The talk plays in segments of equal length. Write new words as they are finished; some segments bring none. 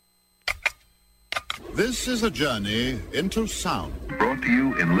This is a journey into sound. Brought to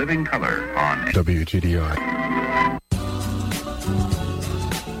you in living color on WTDI.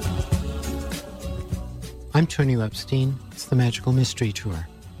 I'm Tonio Epstein. It's the Magical Mystery Tour.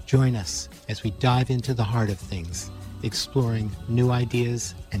 Join us as we dive into the heart of things, exploring new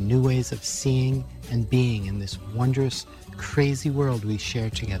ideas and new ways of seeing and being in this wondrous, crazy world we share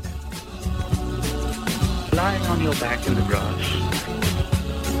together. Lying on your back in the grass,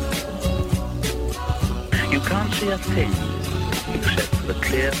 you can't see a thing except for the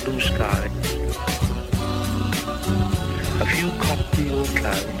clear blue sky, a few cotton-wool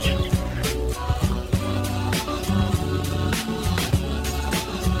clouds,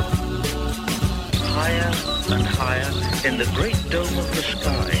 higher and higher in the great dome of the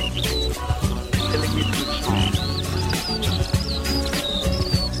sky, filling it with song.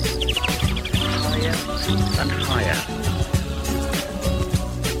 Higher and higher,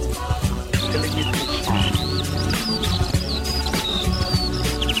 filling it with song.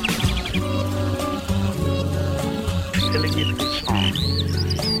 Filling it with song.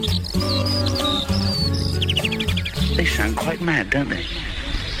 They sound quite mad, don't they?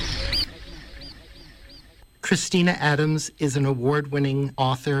 Christina Adams is an award-winning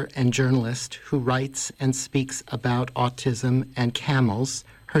author and journalist who writes and speaks about autism and camels.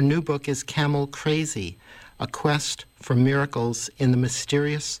 Her new book is Camel Crazy, a quest for miracles in the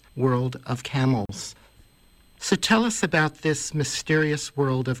mysterious world of camels. So tell us about this mysterious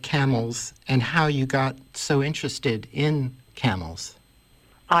world of camels and how you got so interested in camels.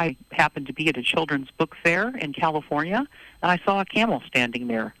 I happened to be at a children's book fair in California, and I saw a camel standing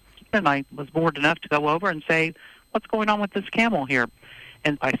there. And I was bored enough to go over and say, what's going on with this camel here?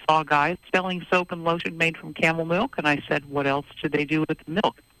 And I saw a guy selling soap and lotion made from camel milk, and I said, what else do they do with the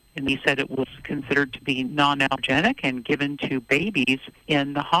milk? And he said it was considered to be non-allergenic and given to babies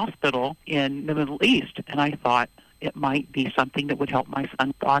in the hospital in the Middle East. And I thought it might be something that would help my son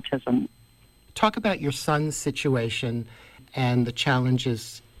with autism. Talk about your son's situation and the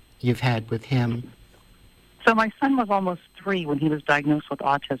challenges you've had with him. So my son was almost 3 when he was diagnosed with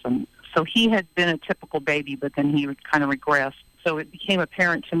autism. So he had been a typical baby, but then he kind of regressed. So it became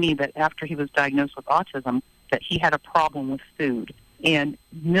apparent to me that after he was diagnosed with autism, that he had a problem with food and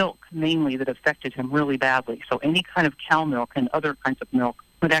milk mainly that affected him really badly. So any kind of cow milk and other kinds of milk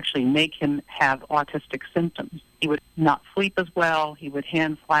would actually make him have autistic symptoms. He would not sleep as well. He would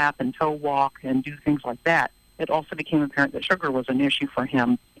hand flap and toe walk and do things like that. It also became apparent that sugar was an issue for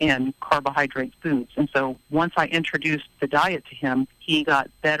him and carbohydrate foods. And so once I introduced the diet to him, he got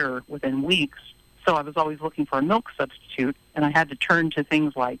better within weeks. So I was always looking for a milk substitute, and I had to turn to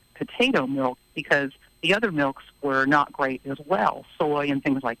things like potato milk because the other milks were not great as well, soy and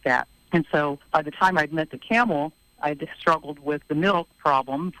things like that. And so by the time I'd met the camel, I'd struggled with the milk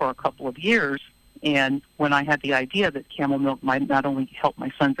problem for a couple of years. And when I had the idea that camel milk might not only help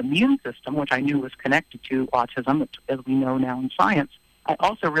my son's immune system, which I knew was connected to autism, as we know now in science, I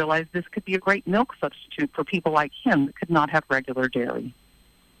also realized this could be a great milk substitute for people like him that could not have regular dairy.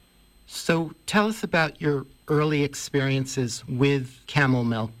 So tell us about your early experiences with camel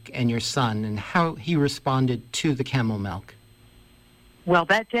milk and your son and how he responded to the camel milk. Well,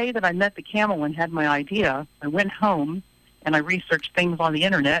 that day that I met the camel and had my idea, I went home and I researched things on the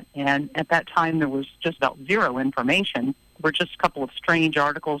internet, and at that time there was just about zero information. There were just a couple of strange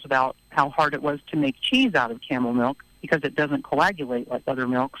articles about how hard it was to make cheese out of camel milk because it doesn't coagulate like other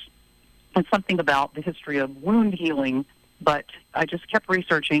milks, and something about the history of wound healing. But I just kept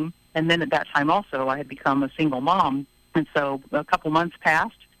researching, and then at that time also I had become a single mom, and so a couple months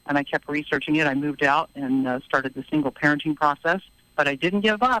passed, and I kept researching it. I moved out and started the single parenting process, but I didn't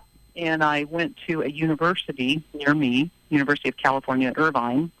give up, and I went to a university near me, University of California at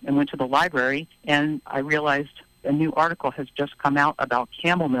Irvine, and went to the library, and I realized a new article has just come out about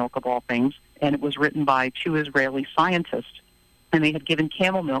camel milk, of all things, and it was written by 2 Israeli scientists, and they had given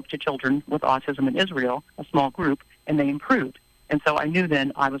camel milk to children with autism in Israel, a small group, and they improved. And so I knew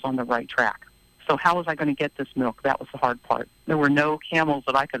then I was on the right track. So how was I going to get this milk? That was the hard part. There were no camels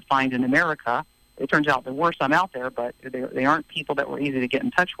that I could find in America. It turns out there were some out there, but they aren't people that were easy to get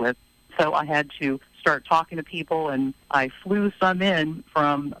in touch with. So I had to start talking to people, and I flew some in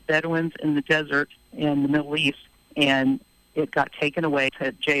from Bedouins in the desert in the Middle East, and it got taken away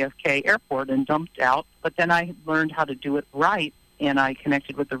to JFK Airport and dumped out. But then I learned how to do it right, and I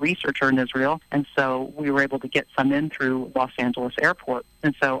connected with the researcher in Israel, and so we were able to get some in through Los Angeles Airport.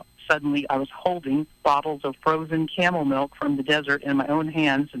 And so suddenly I was holding bottles of frozen camel milk from the desert in my own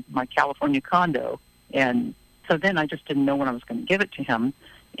hands in my California condo. And so then I just didn't know when I was going to give it to him.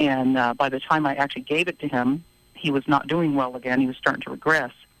 And by the time I actually gave it to him, he was not doing well again. He was starting to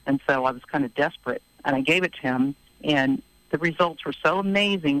regress. And so I was kind of desperate. and I gave it to him, and the results were so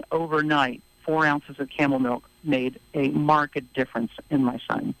amazing overnight. 4 ounces of camel milk made a marked difference in my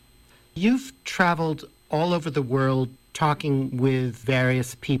son. You've traveled all over the world talking with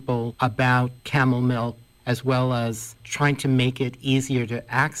various people about camel milk, as well as trying to make it easier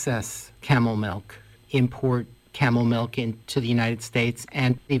to access camel milk, import camel milk into the United States,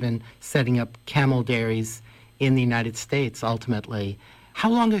 and even setting up camel dairies in the United States ultimately. How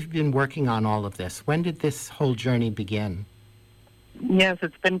long have you been working on all of this? When did this whole journey begin? Yes,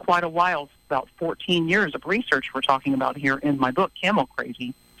 it's been quite a while. It's about 14 years of research we're talking about here in my book, Camel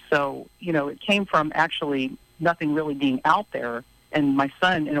Crazy. So, it came from actually nothing really being out there, and my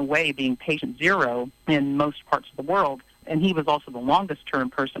son, in a way, being patient zero in most parts of the world, and he was also the longest-term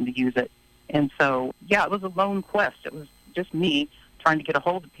person to use it. And so, it was a lone quest. It was just me trying to get a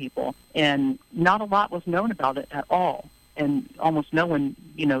hold of people, and not a lot was known about it at all. And almost no one,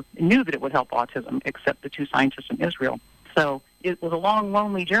 knew that it would help autism except the 2 scientists in Israel. So it was a long,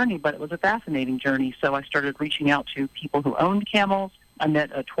 lonely journey, but it was a fascinating journey. So I started reaching out to people who owned camels. I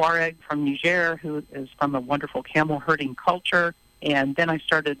met a Tuareg from Niger who is from a wonderful camel herding culture. And then I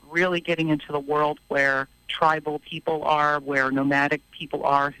started really getting into the world where tribal people are, where nomadic people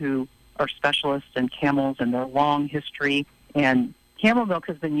are who are specialists in camels and their long history. And camel milk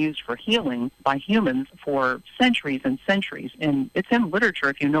has been used for healing by humans for centuries and centuries. And it's in literature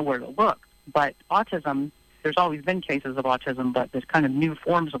if you know where to look. But autism, there's always been cases of autism, but the kind of new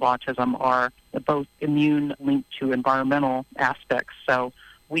forms of autism are both immune linked to environmental aspects. So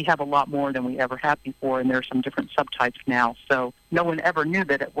we have a lot more than we ever have before, and there are some different subtypes now. So no one ever knew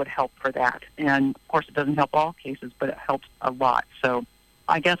that it would help for that. And, of course, it doesn't help all cases, but it helps a lot. So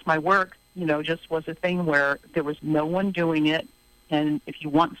I guess my work, just was a thing where there was no one doing it. And if you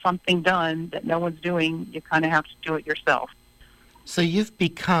want something done that no one's doing, you kind of have to do it yourself. So you've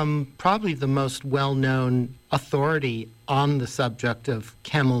become probably the most well-known authority on the subject of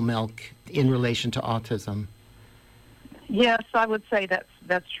camel milk in relation to autism. Yes, I would say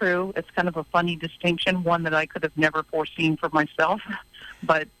that's true. It's kind of a funny distinction, one that I could have never foreseen for myself,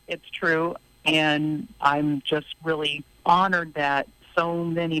 but it's true. And I'm just really honored that so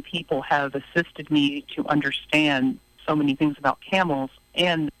many people have assisted me to understand so many things about camels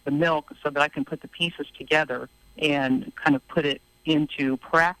and the milk so that I can put the pieces together and kind of put it into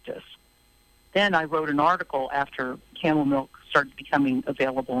practice. Then I wrote an article after camel milk started becoming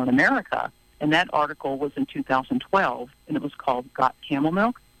available in America, and that article was in 2012, and it was called Got Camel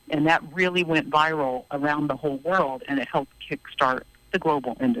Milk, and that really went viral around the whole world, and it helped kickstart the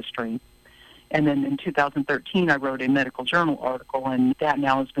global industry. And then in 2013, I wrote a medical journal article, and that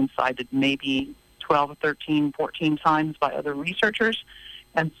now has been cited maybe 12, 13, 14 times by other researchers.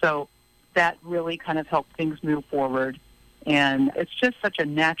 And so that really kind of helped things move forward. And it's just such a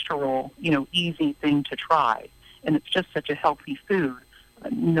natural, easy thing to try. And it's just such a healthy food,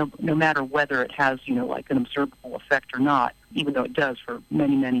 no matter whether it has, like an observable effect or not, even though it does for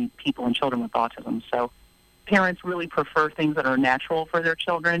many, many people and children with autism. So parents really prefer things that are natural for their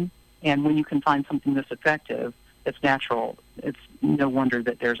children. And when you can find something that's effective, that's natural, it's no wonder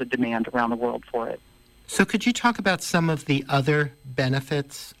that there's a demand around the world for it. So could you talk about some of the other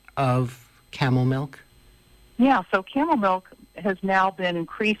benefits of camel milk? Yeah, so camel milk has now been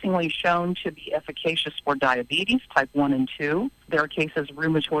increasingly shown to be efficacious for diabetes, type 1 and 2. There are cases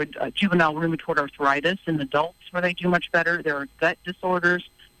of juvenile rheumatoid arthritis in adults where they do much better. There are gut disorders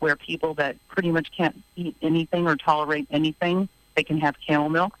where people that pretty much can't eat anything or tolerate anything, they can have camel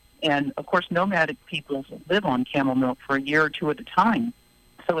milk. And, of course, nomadic people live on camel milk for a year or two at a time.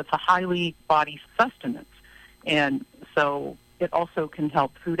 So it's a highly body sustenance. And so it also can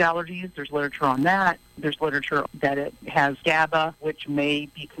help food allergies. There's literature on that. There's literature that it has GABA, which may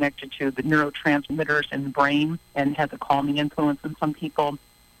be connected to the neurotransmitters in the brain and has a calming influence in some people.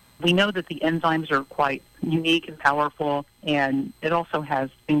 We know that the enzymes are quite unique and powerful, and it also has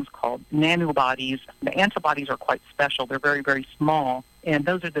things called nanobodies. The antibodies are quite special. They're very, very small, and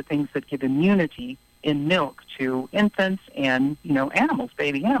those are the things that give immunity in milk to infants and, animals,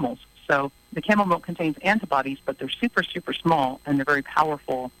 baby animals. So the camel milk contains antibodies, but they're super, super small, and they're very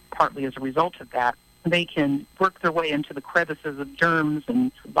powerful partly as a result of that. They can work their way into the crevices of germs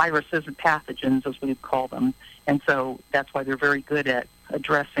and viruses and pathogens, as we call them. And so that's why they're very good at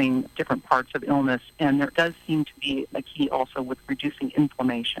addressing different parts of illness. And there does seem to be a key also with reducing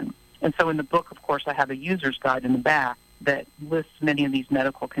inflammation. And so in the book, of course, I have a user's guide in the back that lists many of these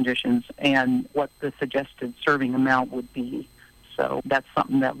medical conditions and what the suggested serving amount would be. So that's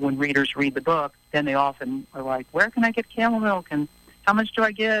something that when readers read the book, then they often are like, where can I get camel milk? And how much do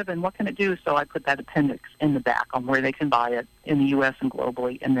I give and what can it do? So I put that appendix in the back on where they can buy it in the U.S. and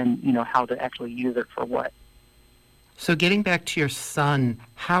globally, and then, how to actually use it for what. So getting back to your son,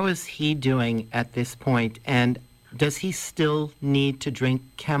 how is he doing at this point? And does he still need to drink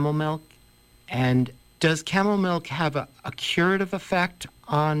camel milk? And does camel milk have a curative effect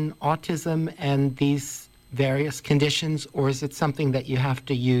on autism and these various conditions, or is it something that you have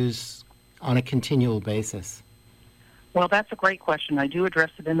to use on a continual basis? Well, that's a great question. I do address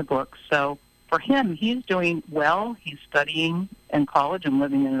it in the book. So for him, he's doing well. He's studying in college and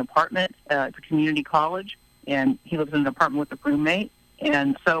living in an apartment at a community college, and he lives in an apartment with a roommate.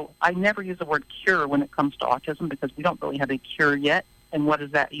 And so I never use the word cure when it comes to autism because we don't really have a cure yet. And what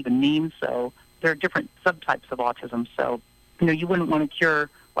does that even mean? So there are different subtypes of autism. So, you wouldn't want to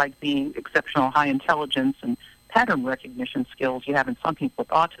cure like the exceptional high intelligence and pattern recognition skills you have in some people with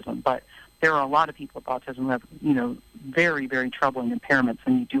autism. But there are a lot of people with autism who have, very, very troubling impairments,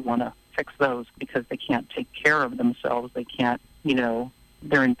 and you do want to fix those because they can't take care of themselves. They can't,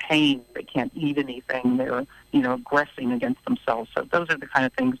 they're in pain. They can't eat anything. They're, aggressing against themselves. So those are the kind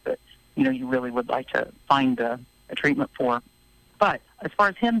of things that, you really would like to find a treatment for. But as far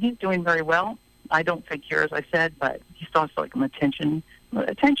as him, he's doing very well. I don't say cure, as I said, but he still has like attention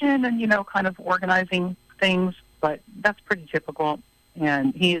and, kind of organizing things. But that's pretty typical.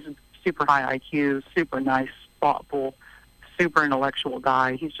 And he's super high IQ, super nice, thoughtful, super intellectual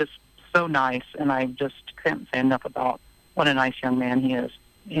guy. He's just so nice, and I just can't say enough about what a nice young man he is.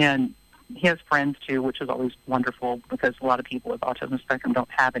 And he has friends, too, which is always wonderful because a lot of people with autism spectrum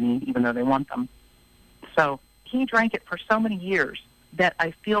don't have any, even though they want them. So he drank it for so many years that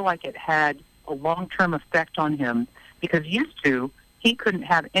I feel like it had a long-term effect on him because used to, he couldn't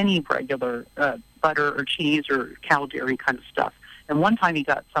have any regular butter or cheese or cow dairy kind of stuff. And one time he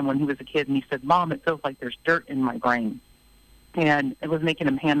got someone who was a kid, and he said, "Mom, it feels like there's dirt in my brain." And it was making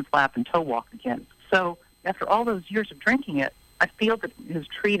him hand flap and toe walk again. So after all those years of drinking it, I feel that it has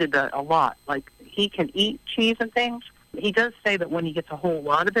treated a lot. Like, he can eat cheese and things. He does say that when he gets a whole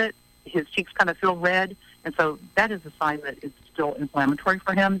lot of it, his cheeks kind of feel red. And so that is a sign that it's still inflammatory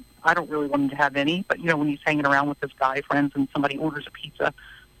for him. I don't really want him to have any. But, when he's hanging around with his guy friends and somebody orders a pizza,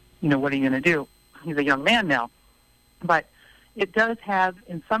 what are you going to do? He's a young man now. But it does have,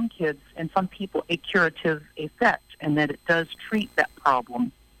 in some kids and some people, a curative effect, and that it does treat that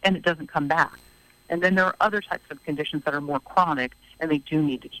problem, and it doesn't come back. And then there are other types of conditions that are more chronic, and they do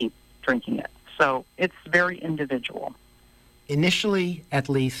need to keep drinking it. So it's very individual. Initially, at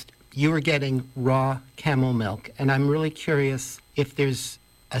least, you were getting raw camel milk, and I'm really curious if there's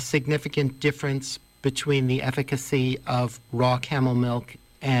a significant difference between the efficacy of raw camel milk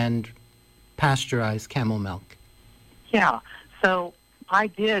and pasteurized camel milk. Yeah. So I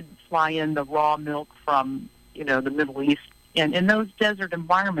did fly in the raw milk from, the Middle East. And in those desert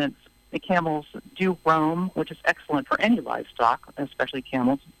environments, the camels do roam, which is excellent for any livestock, especially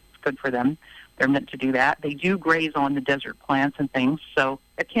camels. It's good for them. They're meant to do that. They do graze on the desert plants and things. So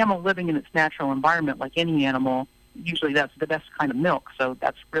a camel living in its natural environment, like any animal, usually that's the best kind of milk. So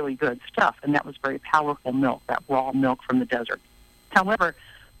that's really good stuff. And that was very powerful milk, that raw milk from the desert. However,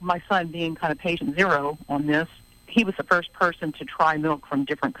 my son being kind of patient zero on this, he was the first person to try milk from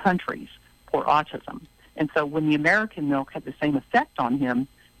different countries for autism. And so when the American milk had the same effect on him,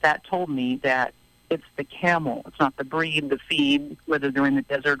 that told me that it's the camel. It's not the breed, the feed, whether they're in the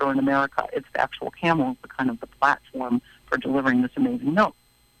desert or in America. It's the actual camel, the kind of the platform for delivering this amazing milk.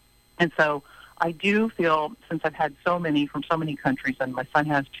 And so I do feel, since I've had so many from so many countries, and my son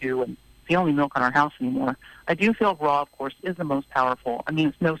has too, and it's the only milk in our house anymore, I do feel raw, of course, is the most powerful. I mean,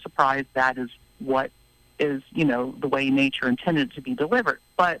 it's no surprise that is what is, the way nature intended it to be delivered.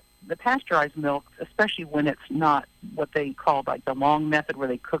 But the pasteurized milk, especially when it's not what they call like the long method where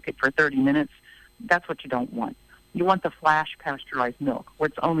they cook it for 30 minutes, that's what you don't want. You want the flash pasteurized milk where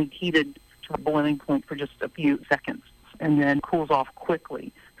it's only heated to a boiling point for just a few seconds and then cools off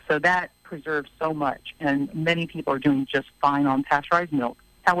quickly. So that preserves so much, and many people are doing just fine on pasteurized milk.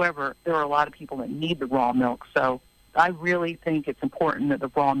 However, there are a lot of people that need the raw milk, so I really think it's important that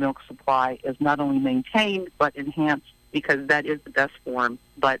the raw milk supply is not only maintained but enhanced, because that is the best form.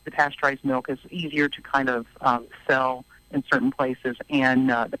 But the pasteurized milk is easier to kind of sell in certain places, and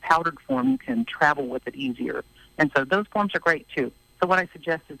the powdered form, you can travel with it easier. And so those forms are great, too. So what I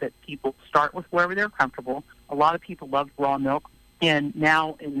suggest is that people start with wherever they're comfortable. A lot of people love raw milk, and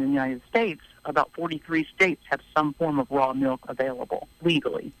now in the United States, about 43 states have some form of raw milk available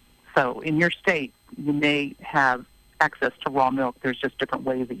legally. So in your state, you may have access to raw milk. There's just different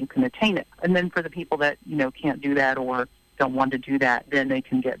ways that you can attain it. And then for the people that, can't do that or don't want to do that, then they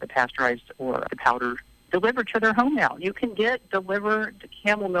can get the pasteurized or the powdered delivered to their home now. You can get delivered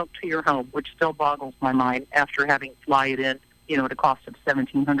camel milk to your home, which still boggles my mind after having fly it in, at a cost of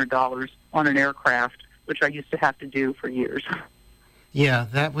 $1,700 on an aircraft, which I used to have to do for years. Yeah,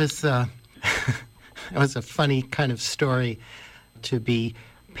 that was that was a funny kind of story, to be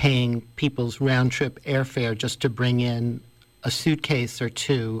paying people's round-trip airfare just to bring in a suitcase or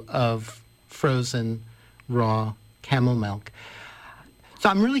two of frozen raw camel milk. So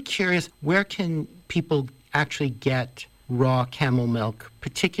I'm really curious, where can people actually get raw camel milk,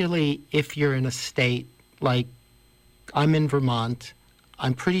 particularly if you're in a state like I'm in Vermont.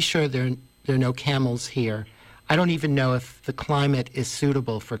 I'm pretty sure there are no camels here. I don't even know if the climate is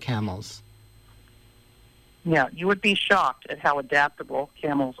suitable for camels. Yeah, you would be shocked at how adaptable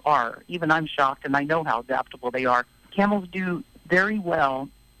camels are. Even I'm shocked, and I know how adaptable they are. Camels do very well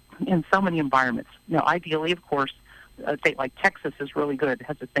in so many environments. Now, ideally, of course, a state like Texas is really good. It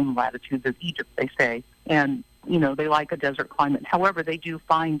has the same latitudes as Egypt, they say. And, they like a desert climate. However, they do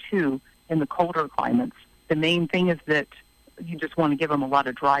fine, too, in the colder climates. The main thing is that you just want to give them a lot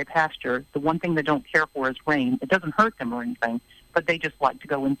of dry pasture. The one thing they don't care for is rain. It doesn't hurt them or anything, but they just like to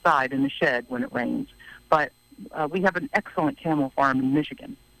go inside in the shed when it rains. But we have an excellent camel farm in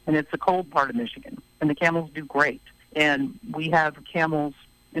Michigan, and it's the cold part of Michigan, and the camels do great. And we have camels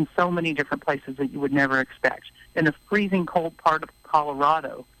in so many different places that you would never expect. In the freezing cold part of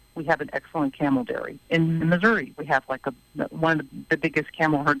Colorado, we have an excellent camel dairy. In Missouri, we have one of the biggest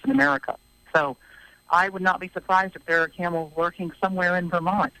camel herds in America. So I would not be surprised if there are camels working somewhere in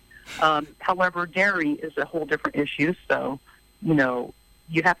Vermont. However, dairy is a whole different issue, so,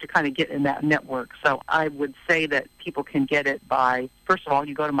 you have to kind of get in that network. So I would say that people can get it by, first of all,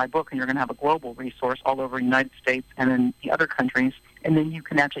 you go to my book and you're going to have a global resource all over the United States and in the other countries, and then you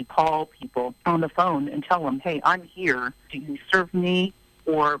can actually call people on the phone and tell them, hey, I'm here. Do you serve me,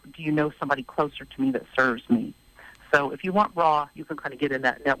 or do you know somebody closer to me that serves me? So if you want raw, you can kind of get in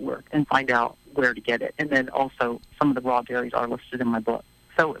that network and find out where to get it. And then also some of the raw dairies are listed in my book.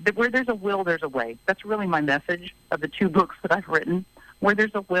 So where there's a will, there's a way. That's really my message of the 2 books that I've written. Where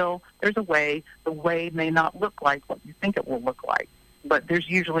there's a will, there's a way. The way may not look like what you think it will look like, but there's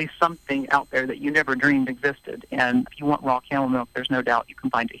usually something out there that you never dreamed existed. And if you want raw camel milk, there's no doubt you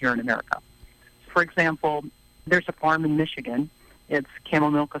can find it here in America. For example, there's a farm in Michigan. It's Camel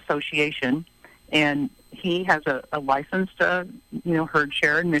Milk Association, and he has a licensed, herd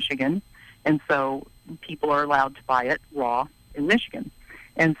share in Michigan, and so people are allowed to buy it raw in Michigan.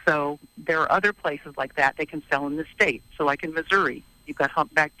 And so there are other places like that they can sell in the state. So like in Missouri, you've got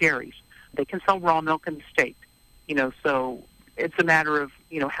humpback dairies. They can sell raw milk in the state. So it's a matter of,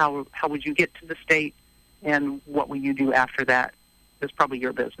 how would you get to the state, and what will you do after that is probably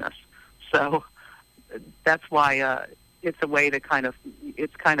your business. So that's why it's a way to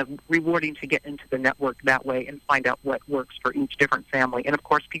it's kind of rewarding to get into the network that way and find out what works for each different family. And, of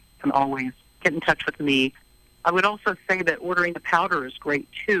course, people can always get in touch with me. I would also say that ordering the powder is great,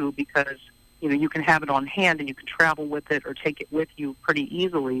 too, because, you can have it on hand and you can travel with it or take it with you pretty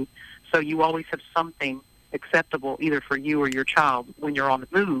easily. So you always have something acceptable either for you or your child when you're on the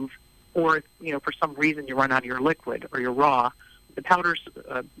move, or if, for some reason you run out of your liquid or your raw. The powder's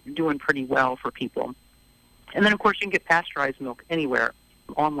doing pretty well for people. And then, of course, you can get pasteurized milk anywhere,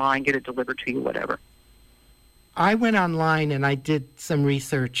 online, get it delivered to you, whatever. I went online and I did some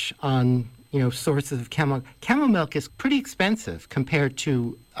research on, sources of camel. Camel milk is pretty expensive compared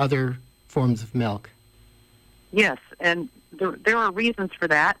to other forms of milk. Yes, and there are reasons for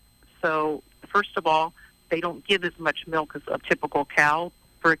that. So, first of all, they don't give as much milk as a typical cow.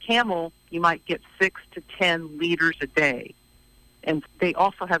 For a camel, you might get 6 to 10 liters a day. And they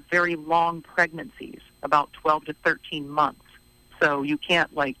also have very long pregnancies, about 12 to 13 months. So you can't,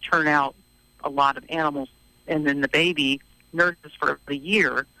 churn out a lot of animals, and then the baby nurses for a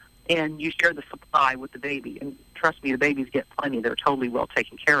year, and you share the supply with the baby. And trust me, the babies get plenty. They're totally well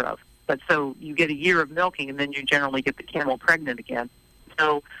taken care of. But so you get a year of milking, and then you generally get the camel pregnant again.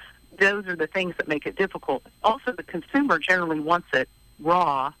 So those are the things that make it difficult. Also, the consumer generally wants it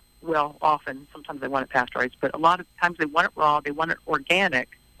raw. Well, often, sometimes they want it pasteurized, but a lot of times they want it raw, they want it organic,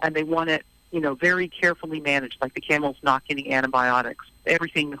 and they want it, very carefully managed, like the camel's not getting antibiotics,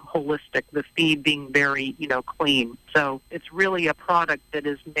 everything holistic, the feed being very, clean. So it's really a product that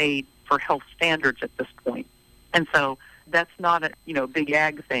is made for health standards at this point. And so that's not a, big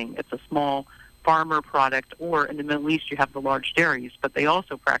ag thing. It's a small farmer product, or in the Middle East you have the large dairies, but they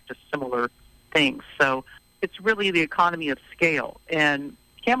also practice similar things. So it's really the economy of scale. And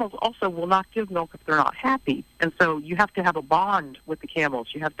camels also will not give milk if they're not happy. And so you have to have a bond with the camels.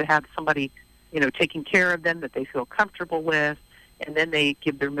 You have to have somebody, taking care of them that they feel comfortable with, and then they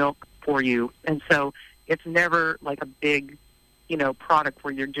give their milk for you. And so It's never like a big, product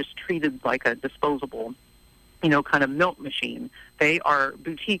where you're just treated like a disposable, kind of milk machine. They are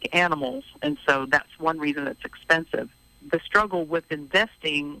boutique animals, and so that's one reason it's expensive. The struggle with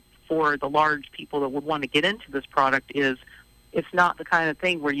investing for the large people that would want to get into this product is it's not the kind of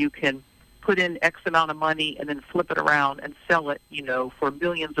thing where you can put in X amount of money and then flip it around and sell it, for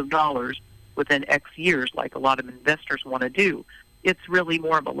millions of dollars within X years like a lot of investors want to do. It's really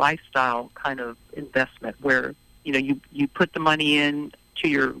more of a lifestyle kind of investment where, you put the money in to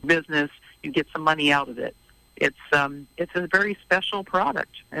your business, you get some money out of it. It's a very special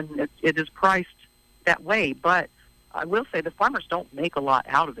product, and it is priced that way. But I will say the farmers don't make a lot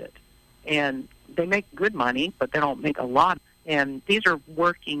out of it. And they make good money, but they don't make a lot. And these are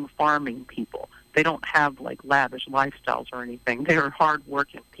working farming people. They don't have, like, lavish lifestyles or anything. They're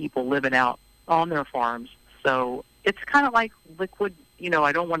hard-working people living out on their farms. So it's kind of like liquid,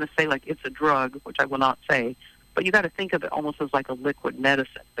 I don't want to say like it's a drug, which I will not say, but you got to think of it almost as like a liquid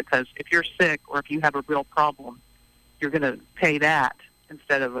medicine, because if you're sick or if you have a real problem, you're going to pay that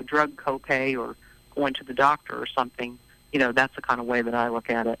instead of a drug copay or going to the doctor or something. That's the kind of way that I look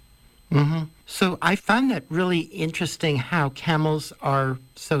at it. Mm-hmm. So I find that really interesting how camels are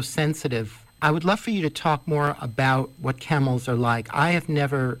so sensitive. I would love for you to talk more about what camels are like. I have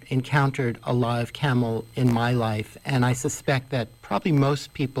never encountered a live camel in my life, and I suspect that probably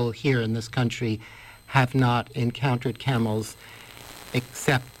most people here in this country have not encountered camels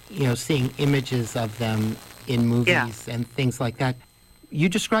except, seeing images of them in movies and things like that. You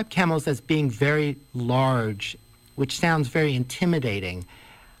describe camels as being very large, which sounds very intimidating.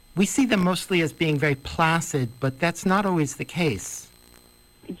 We see them mostly as being very placid, but that's not always the case.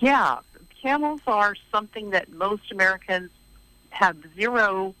 Yeah, camels are something that most Americans have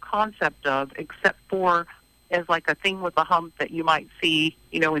zero concept of, except for as like a thing with a hump that you might see,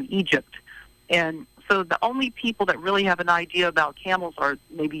 in Egypt. And so the only people that really have an idea about camels are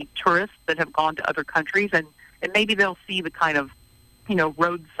maybe tourists that have gone to other countries, and maybe they'll see the kind of,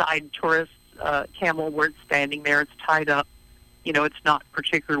 roadside tourist camel where it's standing there, it's tied up, it's not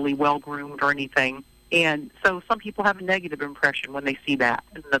particularly well-groomed or anything. And so some people have a negative impression when they see that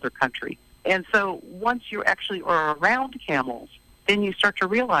in another country. And so once you actually are around camels, then you start to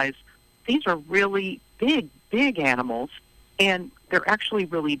realize these are really big, big animals, and they're actually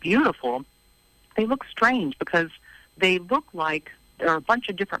really beautiful. They look strange because they look like there are a bunch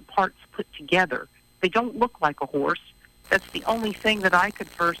of different parts put together. They don't look like a horse. That's the only thing that I could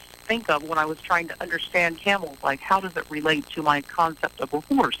first think of when I was trying to understand camels, like how does it relate to my concept of a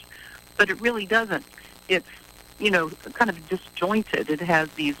horse? But it really doesn't. It's, kind of disjointed. It has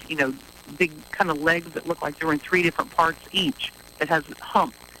these, big kind of legs that look like they're in three different parts each. It has a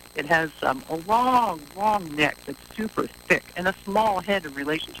hump. It has a long, long neck that's super thick and a small head in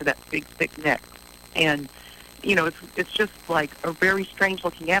relation to that big, thick neck. And, it's just like a very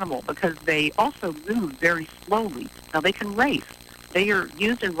strange-looking animal because they also move very slowly. Now, they can race. They are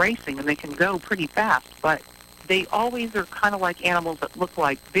used in racing, and they can go pretty fast, but they always are kind of like animals that look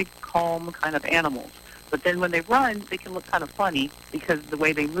like big, calm kind of animals. But then when they run, they can look kind of funny because the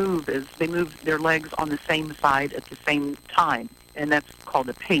way they move is they move their legs on the same side at the same time, and that's called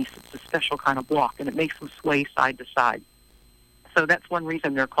a pace. It's a special kind of walk, and it makes them sway side to side. So that's one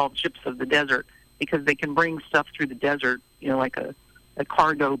reason they're called ships of the desert, because they can bring stuff through the desert, like a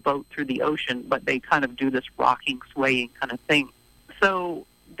cargo boat through the ocean, but they kind of do this rocking, swaying kind of thing. So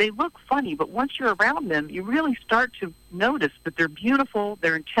they look funny, but once you're around them, you really start to notice that they're beautiful,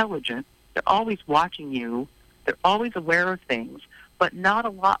 they're intelligent, they're always watching you, they're always aware of things, but not a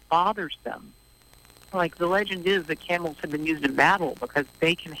lot bothers them. Like the legend is that camels have been used in battle because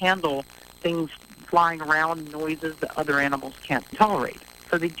they can handle things flying around, noises that other animals can't tolerate.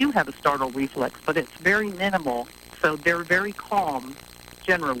 So they do have a startle reflex, but it's very minimal. So they're very calm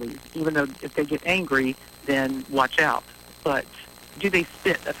generally, even though if they get angry, then watch out. But do they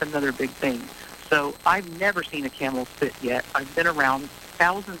spit? That's another big thing. So I've never seen a camel spit yet. I've been around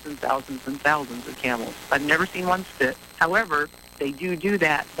thousands and thousands and thousands of camels. I've never seen one spit. However, they do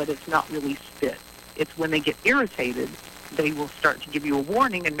that, but it's not really spit. It's when they get irritated, they will start to give you a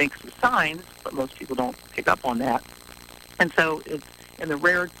warning and make some signs, but most people don't pick up on that. And so it's in the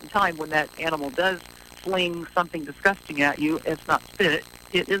rare time when that animal does fling something disgusting at you, it's not spit,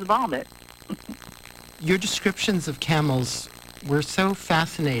 it is vomit. Your descriptions of camels were so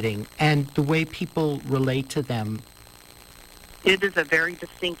fascinating, and the way people relate to them. It is a very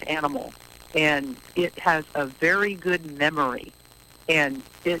distinct animal, and it has a very good memory, and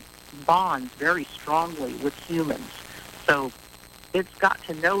it bonds very strongly with humans. So it's got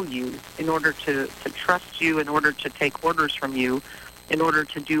to know you in order to trust you, in order to take orders from you. in order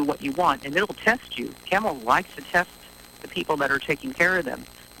to do what you want, and it'll test you. Camel likes to test the people that are taking care of them,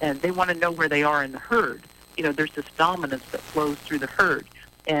 and they want to know where they are in the herd. There's this dominance that flows through the herd,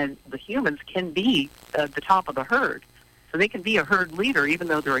 and the humans can be the top of the herd. So they can be a herd leader even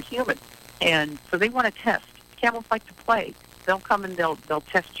though they're a human. And so they want to test. Camels like to play. They'll come and they'll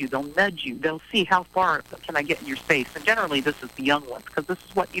test you. They'll nudge you. They'll see how far can I get in your space. And generally this is the young ones, because this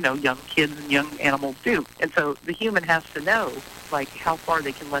is what, young kids and young animals do. And so the human has to know, how far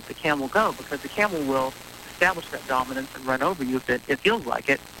they can let the camel go, because the camel will establish that dominance and run over you if it feels like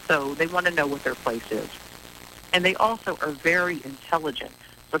it. So they want to know what their place is. And they also are very intelligent.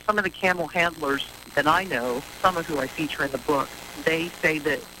 So some of the camel handlers that I know, some of who I feature in the book, they say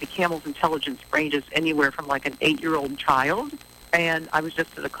that the camel's intelligence ranges anywhere from an 8-year-old child. And I was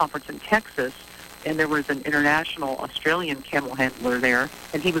just at a conference in Texas, and there was an international Australian camel handler there,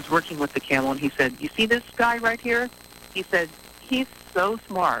 and he was working with the camel, and he said, "You see this guy right here?" He said, "He's so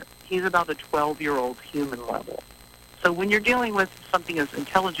smart. He's about a 12-year-old human level." So when you're dealing with something as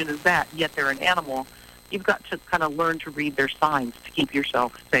intelligent as that, yet they're an animal, you've got to kind of learn to read their signs to keep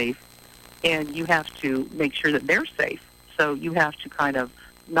yourself safe, and you have to make sure that they're safe. So you have to kind of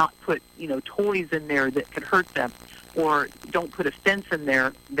not put, toys in there that could hurt them, or don't put a fence in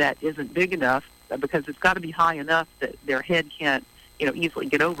there that isn't big enough, because it's got to be high enough that their head can't, easily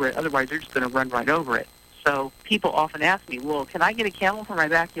get over it. Otherwise, they're just going to run right over it. So people often ask me, well, can I get a camel from my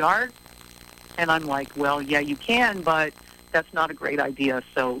backyard? And I'm like, well, yeah, you can, but that's not a great idea.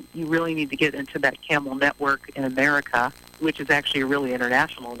 So you really need to get into that camel network in America, which is actually a really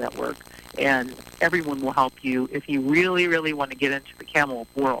international network. And everyone will help you if you really, really want to get into the camel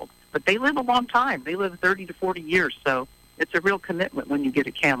world. But they live a long time. They live 30 to 40 years. So it's a real commitment when you get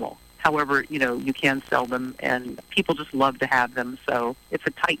a camel. However, you can sell them, and people just love to have them. So it's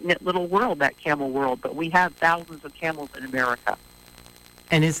a tight-knit little world, that camel world. But we have thousands of camels in America.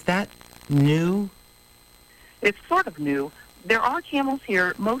 And is that new? It's sort of new. There are camels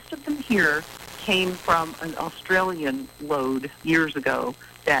here. Most of them here came from an Australian load years ago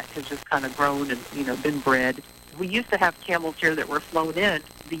that has just kind of grown and, been bred. We used to have camels here that were flown in.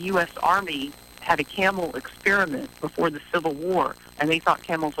 The U.S. Army had a camel experiment before the Civil War, and they thought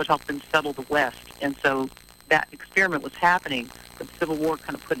camels would help them settle the West. And so that experiment was happening, but the Civil War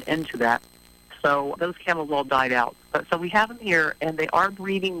kind of put an end to that. So those camels all died out. But so we have them here, and they are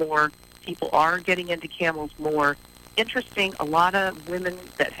breeding more. People are getting into camels more. Interesting, a lot of women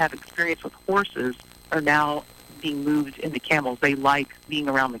that have experience with horses are now being moved into camels. They like being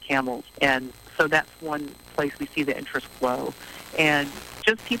around the camels. And so that's one place we see the interest flow. And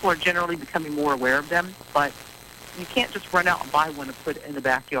just people are generally becoming more aware of them, but you can't just run out and buy one and put it in the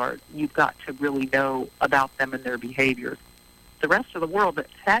backyard. You've got to really know about them and their behavior. The rest of the world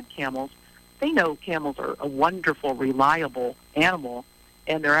that's had camels, they know camels are a wonderful, reliable animal,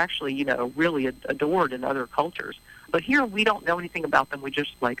 and they're actually, really adored in other cultures. But here we don't know anything about them. We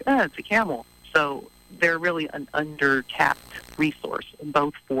just it's a camel. So they're really an under-tapped resource,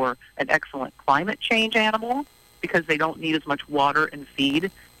 both for an excellent climate change animal, because they don't need as much water and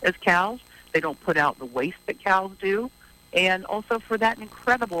feed as cows. They don't put out the waste that cows do, and also for that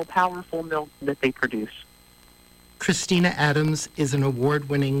incredible, powerful milk that they produce. Christina Adams is an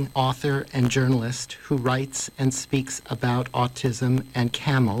award-winning author and journalist who writes and speaks about autism and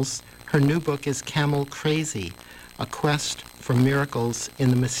camels. Her new book is Camel Crazy, a quest for miracles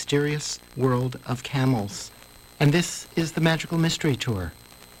in the mysterious world of camels. And this is the Magical Mystery Tour.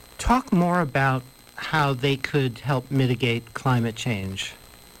 Talk more about how they could help mitigate climate change.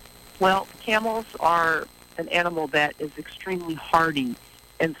 Well, camels are an animal that is extremely hardy.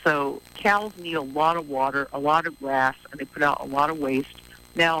 And so cows need a lot of water, a lot of grass, and they put out a lot of waste.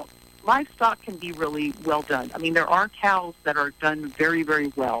 Now, livestock can be really well done. I mean, there are cows that are done very,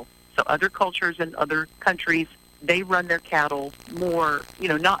 very well. So other cultures in other countries, they run their cattle more,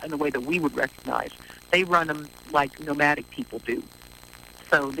 not in the way that we would recognize. They run them like nomadic people do.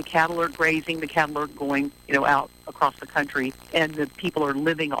 So the cattle are grazing, the cattle are going, out across the country, and the people are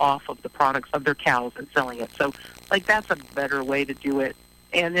living off of the products of their cows and selling it. So, that's a better way to do it.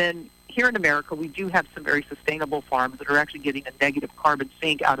 And then here in America, we do have some very sustainable farms that are actually getting a negative carbon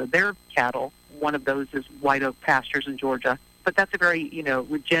sink out of their cattle. One of those is White Oak Pastures in Georgia. But that's a very,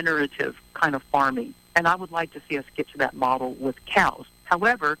 regenerative kind of farming. And I would like to see us get to that model with cows.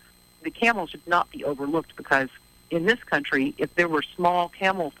 However, the camels should not be overlooked, because in this country, if there were small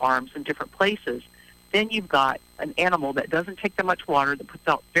camel farms in different places, then you've got an animal that doesn't take that much water, that puts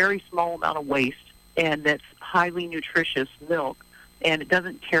out very small amount of waste, and that's highly nutritious milk, and it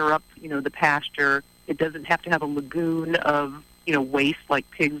doesn't tear up, the pasture. It doesn't have to have a lagoon of, waste like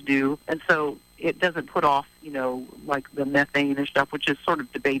pigs do. And so it doesn't put off, like the methane and stuff, which is sort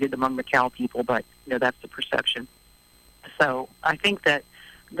of debated among the cow people, but, that's the perception. So I think that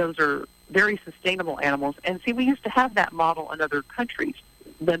those are very sustainable animals. And see, we used to have that model in other countries.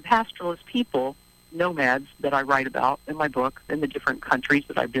 The pastoralist people, nomads that I write about in my book in the different countries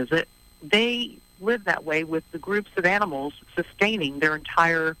that I visit, they live that way with the groups of animals sustaining their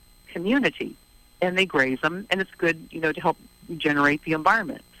entire community. And they graze them, and it's good, to help regenerate the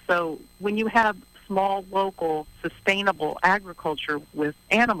environment. So when you have small, local, sustainable agriculture with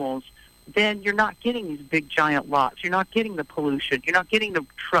animals, then you're not getting these big, giant lots. You're not getting the pollution. You're not getting the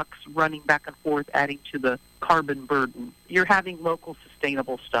trucks running back and forth, adding to the carbon burden. You're having local,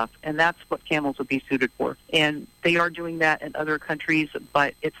 sustainable stuff, and that's what camels would be suited for. And they are doing that in other countries,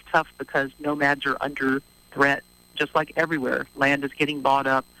 but it's tough because nomads are under threat, just like everywhere. Land is getting bought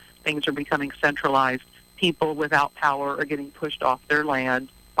up. Things are becoming centralized. People without power are getting pushed off their land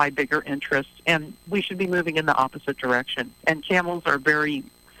by bigger interests, and we should be moving in the opposite direction. And camels are very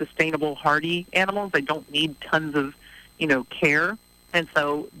sustainable, hardy animals. They don't need tons of, care, and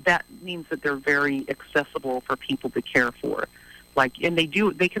so that means that they're very accessible for people to care for. And they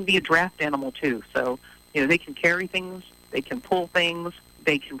can be a draft animal too. So, they can carry things, they can pull things,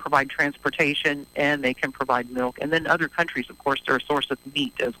 they can provide transportation, and they can provide milk. And then other countries, of course, they're a source of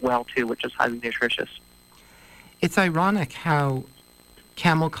meat as well too, which is highly nutritious. It's ironic how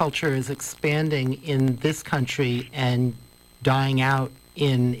camel culture is expanding in this country and dying out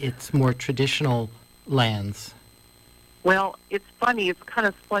in its more traditional lands. Well, it's funny. It's kind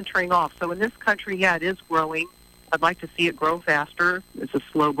of splintering off. So in this country, it is growing. I'd like to see it grow faster. It's a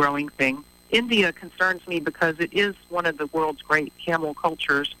slow-growing thing. India concerns me because it is one of the world's great camel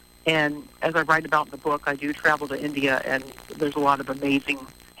cultures. And as I write about in the book, I do travel to India, and there's a lot of amazing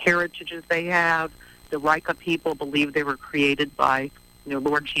heritages they have. The Raika people believe they were created by,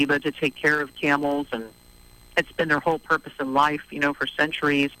 Lord Shiva to take care of camels, and it's been their whole purpose in life, for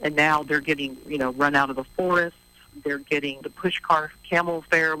centuries. And now they're getting, run out of the forests. They're getting the Pushkar Camel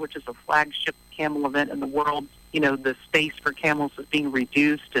Fair, which is a flagship camel event in the world. The space for camels is being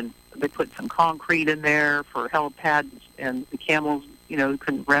reduced, and they put some concrete in there for helipads, and the camels,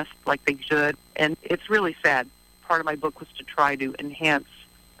 couldn't rest like they should. And it's really sad. Part of my book was to try to enhance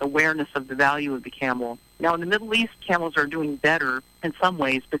awareness of the value of the camel. Now, in the Middle East, camels are doing better in some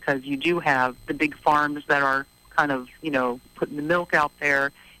ways because you do have the big farms that are kind of, putting the milk out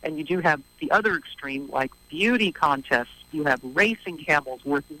there, and you do have the other extreme, like beauty contests. You have racing camels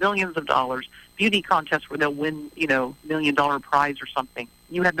worth millions of dollars, beauty contests where they'll win, $1 million prize or something.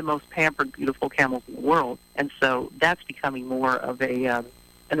 You have the most pampered, beautiful camels in the world, and so that's becoming more of an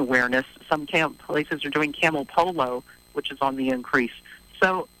awareness. Some places are doing camel polo, which is on the increase.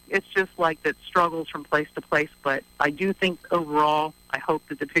 So it's just like that struggles from place to place, but I do think overall, I hope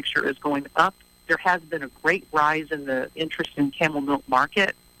that the picture is going up. There has been a great rise in the interest in camel milk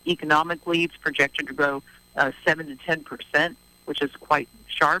market. Economically, it's projected to grow 7 to 10%, which is quite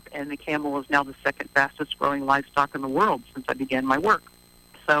sharp, and the camel is now the second fastest growing livestock in the world since I began my work.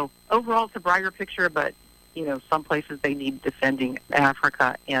 So overall, it's a brighter picture, but, some places they need defending,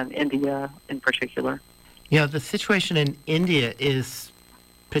 Africa and India in particular. The situation in India is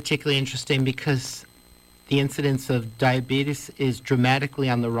particularly interesting because the incidence of diabetes is dramatically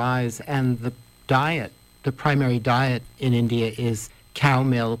on the rise, and the primary diet in India is cow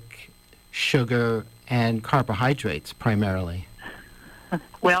milk, sugar, and carbohydrates primarily.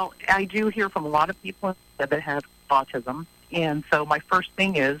 Well, I do hear from a lot of people that have autism, and so my first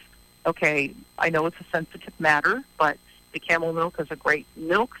thing is, okay, I know it's a sensitive matter, but the camel milk is a great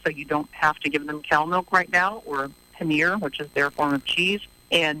milk, so you don't have to give them cow milk right now, or paneer, which is their form of cheese,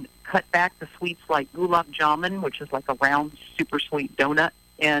 and cut back the sweets like gulab jamun, which is like a round, super sweet donut,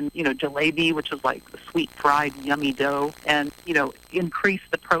 and, jalebi, which is like the sweet fried yummy dough, and, increase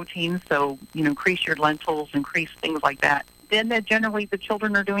the protein, so, increase your lentils, increase things like that. Then generally the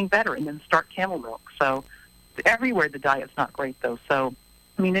children are doing better, and then start camel milk. So everywhere the diet's not great, though. So,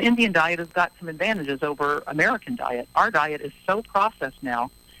 the Indian diet has got some advantages over American diet. Our diet is so processed now,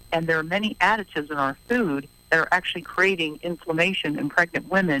 and there are many additives in our food that are actually creating inflammation in pregnant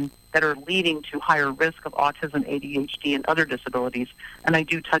women that are leading to higher risk of autism, ADHD, and other disabilities. And I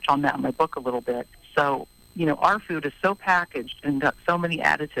do touch on that in my book a little bit. So, our food is so packaged and got so many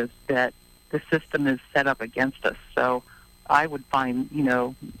additives that the system is set up against us. So I would find,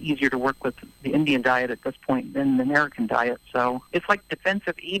 easier to work with the Indian diet at this point than the American diet. So it's like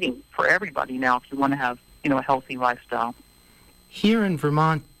defensive eating for everybody now if you want to have, a healthy lifestyle. Here in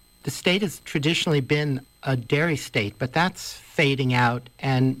Vermont, the state has traditionally been a dairy state, but that's fading out,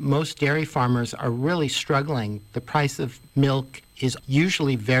 and most dairy farmers are really struggling. The price of milk is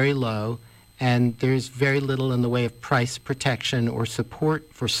usually very low, and there's very little in the way of price protection or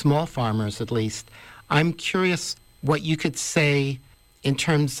support for small farmers, at least. I'm curious what you could say in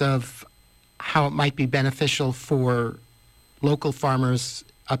terms of how it might be beneficial for local farmers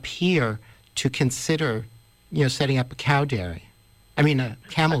up here to consider, setting up a camel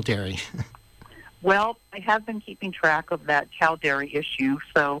dairy. Well, I have been keeping track of that cow dairy issue.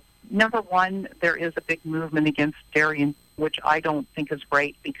 So, number one, there is a big movement against dairy, which I don't think is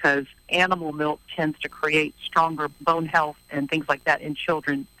great because animal milk tends to create stronger bone health and things like that in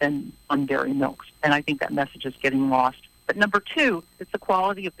children than on dairy milks. And I think that message is getting lost. But number two, it's the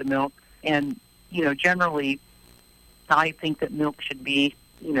quality of the milk. And, generally, I think that milk should be,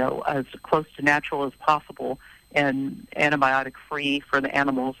 as close to natural as possible and antibiotic-free for the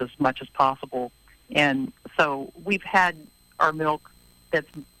animals as much as possible. And so we've had our milk that's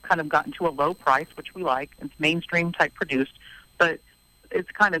kind of gotten to a low price, which we like. It's mainstream type produced, but it's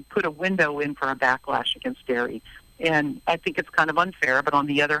kind of put a window in for a backlash against dairy. And I think it's kind of unfair, but on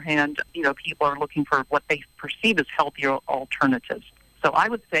the other hand, people are looking for what they perceive as healthier alternatives. So I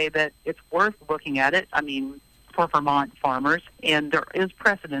would say that it's worth looking at it, for Vermont farmers. And there is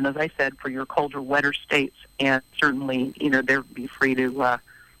precedent, as I said, for your colder, wetter states. And certainly, they'd be free to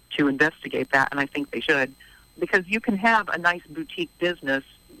investigate that, and I think they should. Because you can have a nice boutique business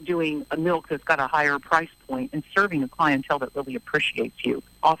doing a milk that's got a higher price point and serving a clientele that really appreciates you.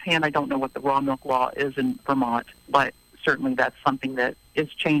 Offhand, I don't know what the raw milk law is in Vermont, but certainly that's something that is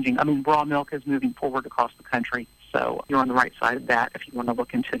changing. Raw milk is moving forward across the country, so you're on the right side of that if you want to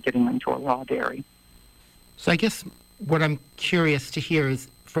look into getting into a raw dairy. So I guess what I'm curious to hear is,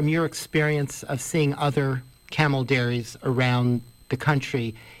 from your experience of seeing other camel dairies around the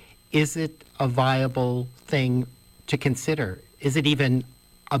country, is it a viable thing to consider? Is it even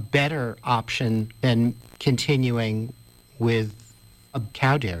a better option than continuing with a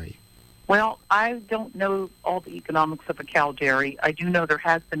cow dairy? Well, I don't know all the economics of a cow dairy. I do know there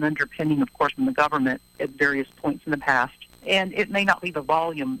has been underpinning, of course, from the government at various points in the past, and it may not be the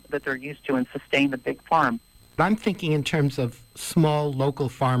volume that they're used to and sustain the big farm. I'm thinking in terms of small local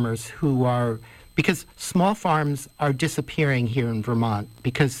farmers who are, because small farms are disappearing here in Vermont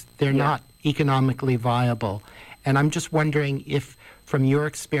because they're not economically viable. And I'm just wondering if, from your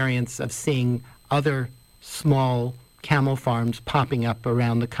experience of seeing other small camel farms popping up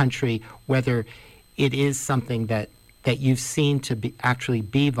around the country, whether it is something that you've seen to actually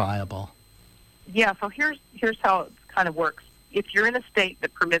be viable. Yeah, so here's how it kind of works. If you're in a state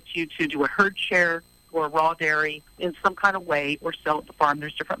that permits you to do a herd share or raw dairy in some kind of way or sell at the farm,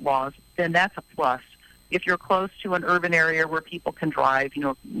 there's different laws, then that's a plus. If you're close to an urban area where people can drive,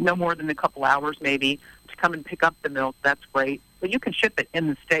 no more than a couple hours maybe, to come and pick up the milk, that's great. But you can ship it in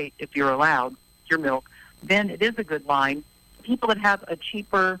the state if you're allowed, your milk. Then it is a good line. People that have a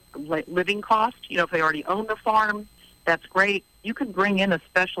cheaper living cost, if they already own the farm, that's great. You can bring in a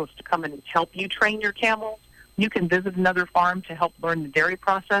specialist to come and help you train your camels. You can visit another farm to help learn the dairy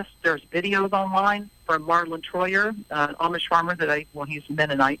process. There's videos online from Marlon Troyer, an Amish farmer he's a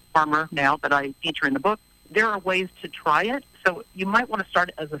Mennonite farmer now that I feature in the book. There are ways to try it. So you might want to start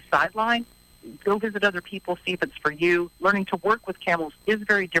it as a sideline. Go visit other people, see if it's for you. Learning to work with camels is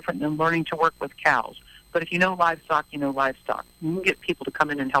very different than learning to work with cows. But if you know livestock, you know livestock. You can get people to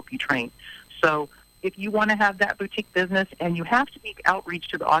come in and help you train. So if you want to have that boutique business, and you have to make outreach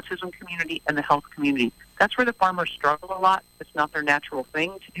to the autism community and the health community, that's where the farmers struggle a lot. It's not their natural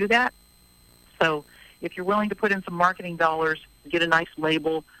thing to do that. So if you're willing to put in some marketing dollars, get a nice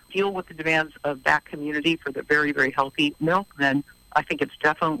label, deal with the demands of that community for the very, very healthy milk, then I think it's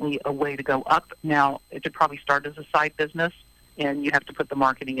definitely a way to go up. Now, it should probably start as a side business, and you have to put the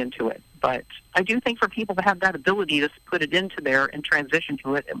marketing into it. But I do think for people to have that ability to put it into there and transition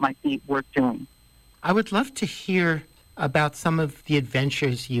to it, it might be worth doing. I would love to hear about some of the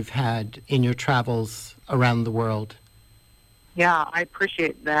adventures you've had in your travels around the world. Yeah, I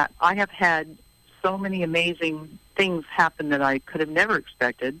appreciate that. I have had so many amazing things happen that I could have never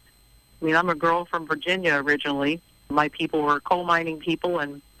expected. I'm a girl from Virginia originally. My people were coal mining people,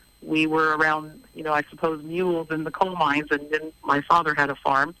 and we were around, I suppose, mules in the coal mines, and then my father had a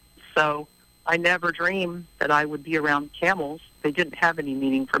farm. So I never dreamed that I would be around camels. They didn't have any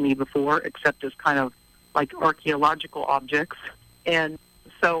meaning for me before, except as kind of like archaeological objects. And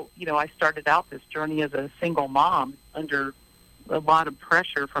so, I started out this journey as a single mom under a lot of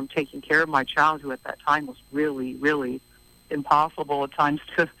pressure from taking care of my child, who at that time was really, really impossible at times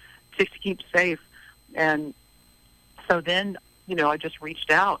to keep safe. And so then, I just reached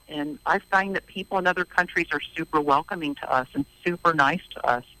out, and I find that people in other countries are super welcoming to us and super nice to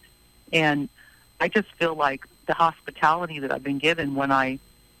us. And I just feel like the hospitality that I've been given when I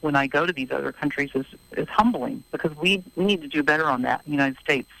when I go to these other countries is humbling, because we need to do better on that in the United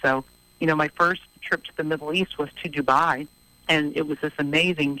States. So, my first trip to the Middle East was to Dubai, and it was this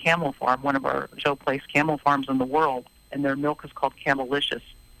amazing camel farm, one of our Joe Place camel farms in the world, and their milk is called Camelicious.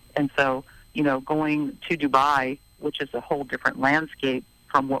 And so, going to Dubai, which is a whole different landscape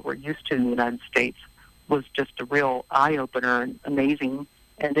from what we're used to in the United States, was just a real eye-opener and amazing.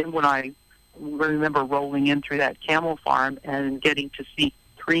 And then when I remember rolling in through that camel farm and getting to see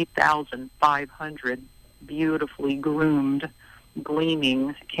 3,500 beautifully groomed,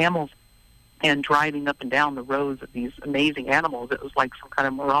 gleaming camels, and driving up and down the rows of these amazing animals, it was like some kind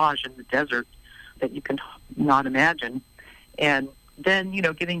of mirage in the desert that you can not imagine. And then,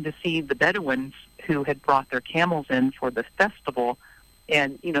 getting to see the Bedouins who had brought their camels in for the festival,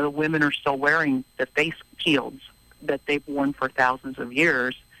 and, the women are still wearing the face shields that they've worn for thousands of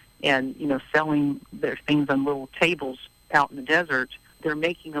years, and, selling their things on little tables out in the desert. They're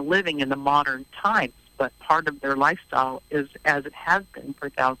making a living in the modern times, but part of their lifestyle is as it has been for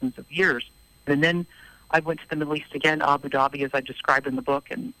thousands of years. And then I went to the Middle East again, Abu Dhabi, as I described in the book,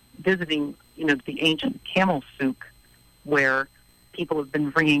 and visiting, the ancient camel souk, where people have been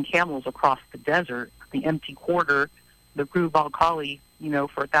bringing camels across the desert, the empty quarter, the Rub al-Khali,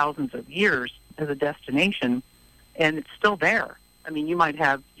 for thousands of years as a destination, and it's still there. I mean, you might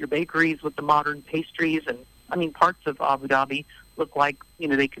have your bakeries with the modern pastries, and, parts of Abu Dhabi look like,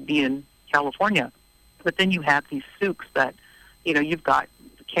 they could be in California. But then you have these souks that, you've got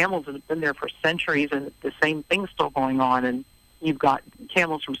camels that have been there for centuries, and the same thing's still going on. And you've got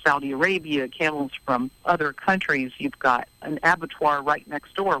camels from Saudi Arabia, camels from other countries. You've got an abattoir right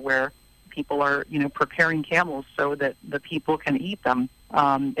next door where people are, preparing camels so that the people can eat them.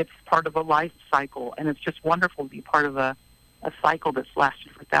 It's part of a life cycle, and it's just wonderful to be part of a cycle that's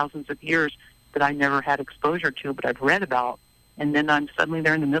lasted for thousands of years that I never had exposure to, but I've read about. And then I'm suddenly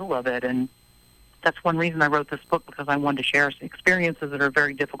there in the middle of it. And that's one reason I wrote this book, because I wanted to share experiences that are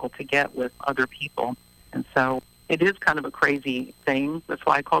very difficult to get with other people. And so it is kind of a crazy thing. That's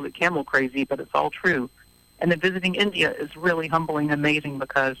why I called it Camel Crazy, but it's all true. And then visiting India is really humbling and amazing,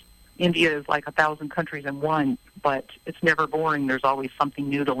 because India is like 1,000 countries in one, but it's never boring. There's always something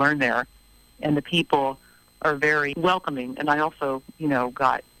new to learn there. And the people are very welcoming. And I also,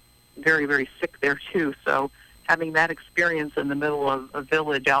 got very, very sick there too. So having that experience in the middle of a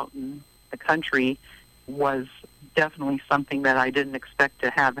village out in the country was definitely something that I didn't expect to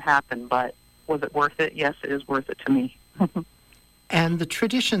have happen. But was it worth it? Yes, it is worth it to me. And the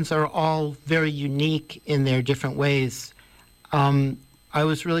traditions are all very unique in their different ways. I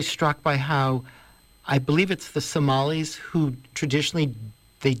was really struck by how, I believe it's the Somalis who traditionally,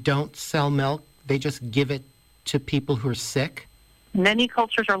 they don't sell milk. They just give it to people who are sick. Many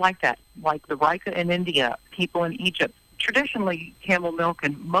cultures are like that, like the Rika in India, people in Egypt. Traditionally, camel milk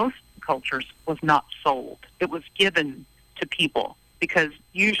in most cultures was not sold. It was given to people, because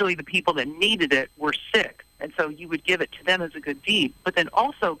usually the people that needed it were sick, and so you would give it to them as a good deed. But then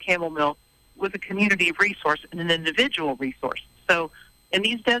also camel milk was a community resource and an individual resource. So in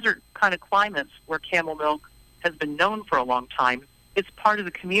these desert kind of climates where camel milk has been known for a long time, it's part of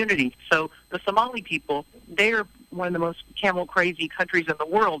the community. So the Somali people, they're one of the most camel crazy countries in the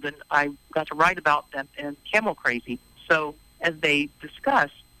world, and I got to write about them in Camel Crazy. So as they discuss,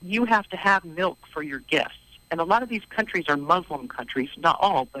 you have to have milk for your guests. And a lot of these countries are Muslim countries, not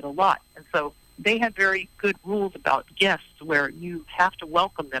all, but a lot. And so they have very good rules about guests where you have to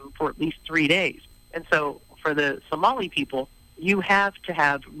welcome them for at least 3 days. And so for the Somali people, you have to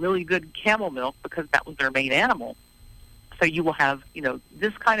have really good camel milk, because that was their main animal. So you will have,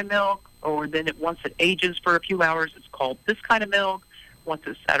 this kind of milk, or then once it ages for a few hours, it's called this kind of milk. Once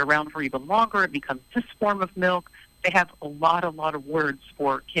it's sat around for even longer, it becomes this form of milk. They have a lot of words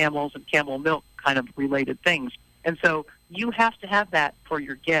for camels and camel milk kind of related things. And so you have to have that for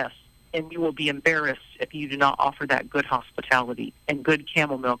your guests, and you will be embarrassed if you do not offer that good hospitality. And good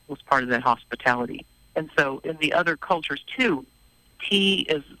camel milk was part of that hospitality. And so in the other cultures, too, tea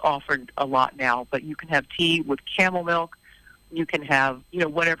is offered a lot now, but you can have tea with camel milk. You can have,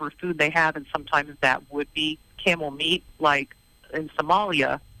 whatever food they have, and sometimes that would be camel meat. Like in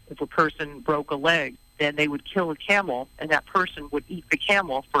Somalia, if a person broke a leg, then they would kill a camel, and that person would eat the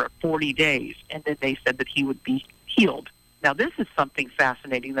camel for 40 days, and then they said that he would be healed. Now, this is something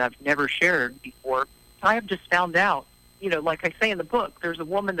fascinating that I've never shared before. I have just found out, like I say in the book, there's a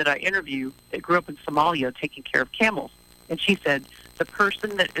woman that I interview that grew up in Somalia taking care of camels, and she said the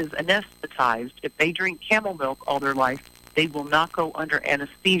person that is anesthetized, if they drink camel milk all their life, they will not go under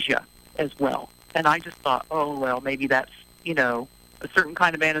anesthesia as well. And I just thought, oh, well, maybe that's, a certain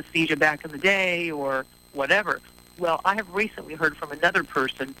kind of anesthesia back in the day or whatever. Well, I have recently heard from another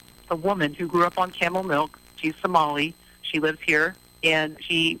person, a woman who grew up on camel milk. She's Somali. She lives here, and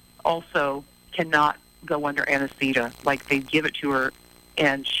she also cannot go under anesthesia. Like, they give it to her,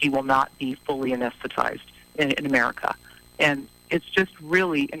 and she will not be fully anesthetized in America. And it's just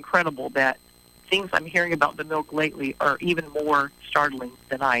really incredible that things I'm hearing about the milk lately are even more startling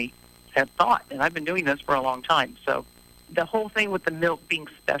than I had thought. And I've been doing this for a long time. So the whole thing with the milk being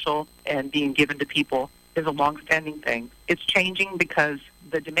special and being given to people is a long-standing thing. It's changing because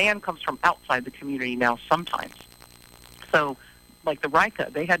the demand comes from outside the community now sometimes. So, like the Rika,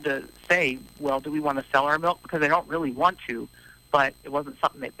 they had to say, well, do we want to sell our milk? Because they don't really want to, but it wasn't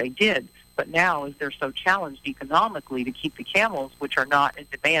something that they did. But now, as they're so challenged economically to keep the camels, which are not in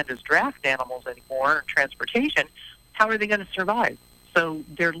demand as draft animals anymore, and transportation, how are they going to survive? So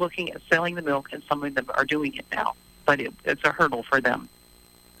they're looking at selling the milk, and some of them are doing it now. But it's a hurdle for them.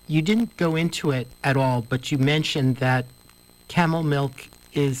 You didn't go into it at all, but you mentioned that camel milk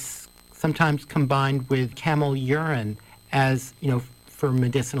is sometimes combined with camel urine as, for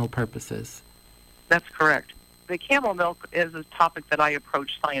medicinal purposes. That's correct. The camel milk is a topic that I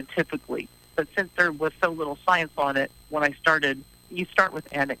approach scientifically. But since there was so little science on it when I started, you start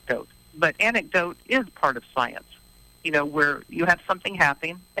with anecdote. But anecdote is part of science, where you have something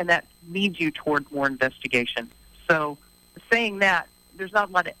happen, and that leads you toward more investigation. So saying that, there's not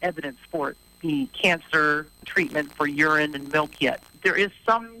a lot of evidence for the cancer treatment for urine and milk yet. There is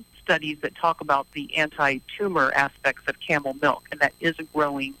some studies that talk about the anti-tumor aspects of camel milk, and that is a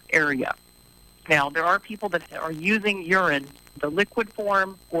growing area. Now, there are people that are using urine, the liquid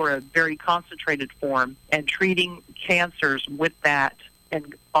form or a very concentrated form, and treating cancers with that,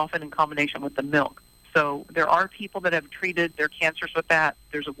 and often in combination with the milk. So there are people that have treated their cancers with that.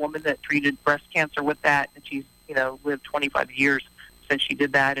 There's a woman that treated breast cancer with that, and she's lived 25 years since she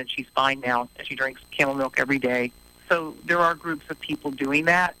did that, and she's fine now, and she drinks camel milk every day. So there are groups of people doing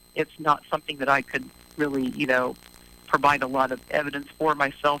that. It's not something that I could really, provide a lot of evidence for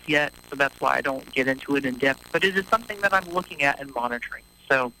myself yet, so that's why I don't get into it in depth. But it is something that I'm looking at and monitoring.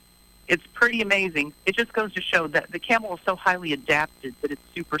 So it's pretty amazing. It just goes to show that the camel is so highly adapted that it's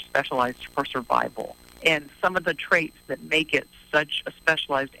super specialized for survival. And some of the traits that make it such a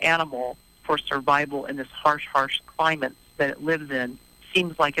specialized animal for survival in this harsh climate that it lives in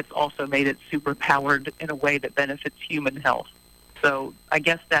seems like it's also made it super powered in a way that benefits human health. So I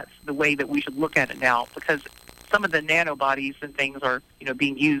guess that's the way that we should look at it now, because some of the nanobodies and things are,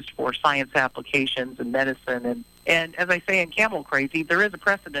 being used for science applications and medicine. And as I say in Camel Crazy, there is a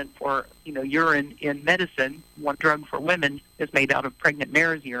precedent for, urine in medicine. One drug for women is made out of pregnant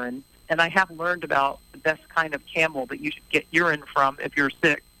mare's urine. And I have learned about the best kind of camel that you should get urine from if you're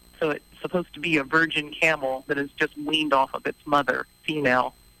sick. So it's supposed to be a virgin camel that is just weaned off of its mother,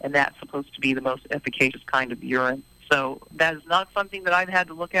 female, and that's supposed to be the most efficacious kind of urine. So that is not something that I've had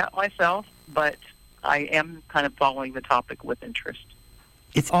to look at myself, but I am kind of following the topic with interest.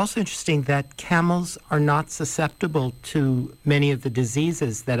 It's also interesting that camels are not susceptible to many of the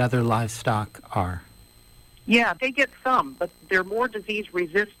diseases that other livestock are. Yeah, they get some, but they're more disease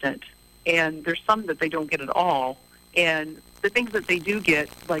resistant, and there's some that they don't get at all. And the things that they do get,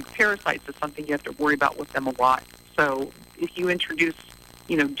 like parasites, is something you have to worry about with them a lot. So if you introduce,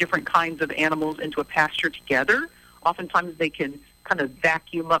 different kinds of animals into a pasture together, oftentimes they can kind of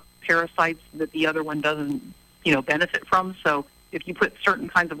vacuum up parasites that the other one doesn't, benefit from. So if you put certain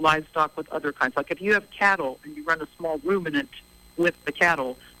kinds of livestock with other kinds, like if you have cattle and you run a small ruminant with the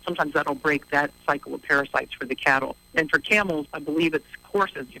cattle, sometimes that'll break that cycle of parasites for the cattle. And for camels, I believe it's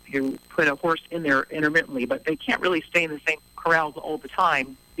horses, if you put a horse in there intermittently, but they can't really stay in the same corrals all the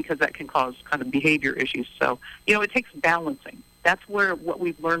time because that can cause kind of behavior issues. So, it takes balancing. That's where what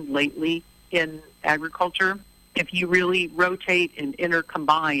we've learned lately in agriculture. If you really rotate and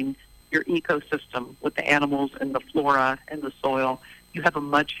intercombine your ecosystem with the animals and the flora and the soil, you have a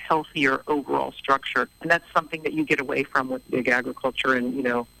much healthier overall structure. And that's something that you get away from with big agriculture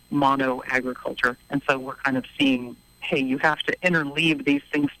and, mono agriculture. And so we're kind of seeing, hey, you have to interleave these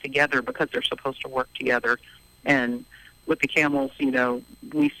things together because they're supposed to work together. And with the camels,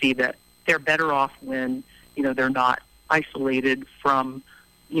 we see that they're better off when, they're not isolated from,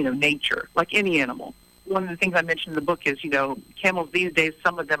 nature, like any animal. One of the things I mentioned in the book is, camels these days,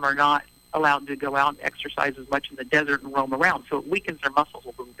 some of them are not allowed to go out and exercise as much in the desert and roam around, so it weakens their muscles a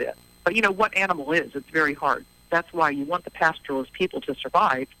little bit. But what animal is? It's very hard. That's why you want the pastoralist people to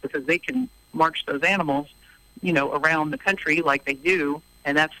survive, because they can march those animals, around the country like they do,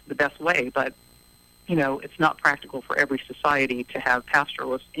 and that's the best way. But, it's not practical for every society to have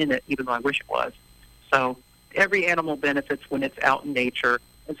pastoralists in it, even though I wish it was. So every animal benefits when it's out in nature,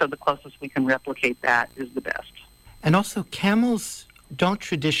 and so the closest we can replicate that is the best. And also, camels don't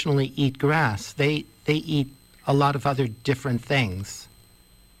traditionally eat grass. They eat a lot of other different things.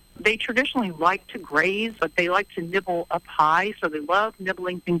 They traditionally like to graze, but they like to nibble up high, so they love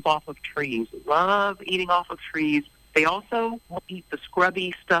nibbling things off of trees, love eating off of trees. They also will eat the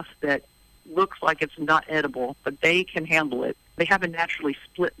scrubby stuff that looks like it's not edible, but they can handle it. They have a naturally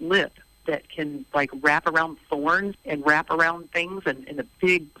split lip that can, like, wrap around thorns and wrap around things, and a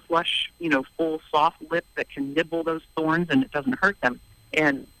big, plush, full, soft lip that can nibble those thorns, and it doesn't hurt them.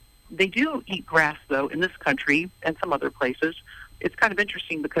 And they do eat grass, though, in this country and some other places. It's kind of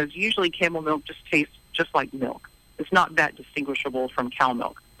interesting because usually camel milk just tastes just like milk. It's not that distinguishable from cow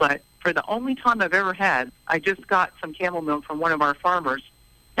milk. But for the only time I've ever had, I just got some camel milk from one of our farmers,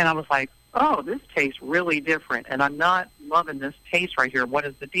 and I was like, oh, this tastes really different, and I'm not loving this taste right here. What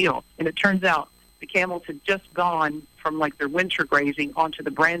is the deal? And it turns out the camels had just gone from, like, their winter grazing onto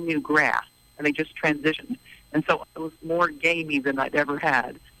the brand new grass, and they just transitioned. And so it was more gamey than I'd ever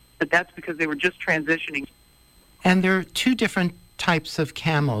had. But that's because they were just transitioning. And there are two different types of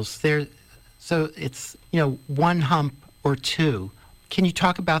camels. So it's, one hump or two. Can you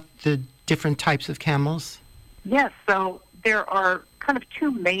talk about the different types of camels? Yes, so there are kind of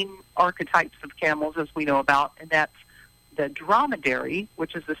two main archetypes of camels, as we know about, and that's the dromedary,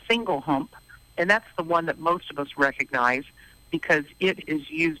 which is a single hump, and that's the one that most of us recognize because it is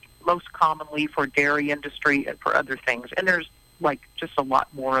used most commonly for dairy industry and for other things. And there's, like, just a lot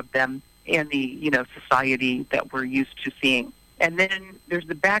more of them in the, society that we're used to seeing. And then there's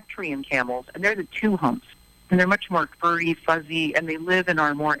the Bactrian camels, and they're the two humps. And they're much more furry, fuzzy, and they live in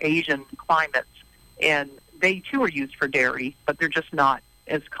our more Asian climates. And they, too, are used for dairy, but they're just not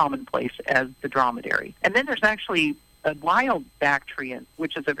as commonplace as the dromedary. And then there's actually a wild Bactrian,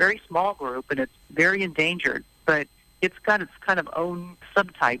 which is a very small group, and it's very endangered. But it's got its kind of own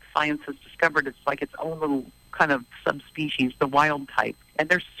subtype. Science has discovered it's like its own little kind of subspecies, the wild type. And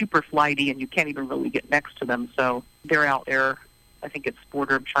they're super flighty, and you can't even really get next to them. So they're out there. I think it's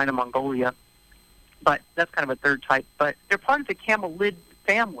border of China, Mongolia. But that's kind of a third type. But they're part of the camelid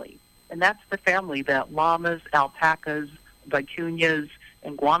family. And that's the family that llamas, alpacas, vicuñas,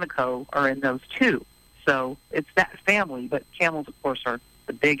 and guanaco are in those too. So it's that family. But camels, of course, are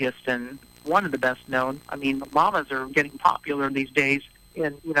the biggest and one of the best known. I mean, llamas are getting popular these days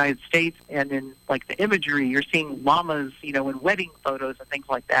in the United States, and in, like, the imagery, you're seeing llamas, in wedding photos and things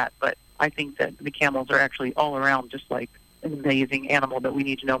like that. But I think that the camels are actually all around just like an amazing animal that we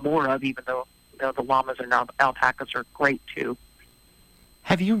need to know more of, even though the llamas and alpacas are great too.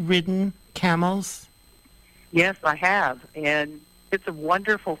 Have you ridden camels? Yes, I have, and it's a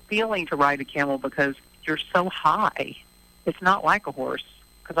wonderful feeling to ride a camel because you're so high. It's not like a horse,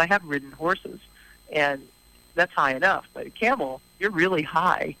 because I have ridden horses, and that's high enough. But a camel, you're really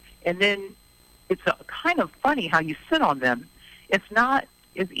high. And then it's kind of funny how you sit on them. It's not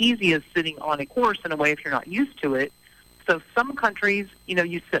as easy as sitting on a horse in a way if you're not used to it. So some countries,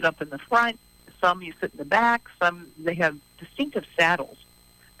 you sit up in the front, some you sit in the back, some they have distinctive saddles.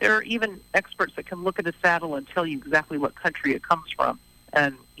 There are even experts that can look at a saddle and tell you exactly what country it comes from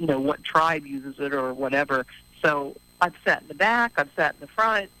and, what tribe uses it or whatever. So I've sat in the back, I've sat in the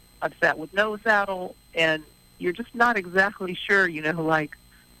front, I've sat with no saddle, and you're just not exactly sure,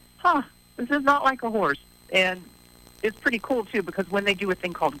 this is not like a horse. And it's pretty cool, too, because when they do a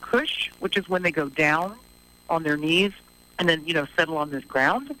thing called cush, which is when they go down on their knees and then, settle on this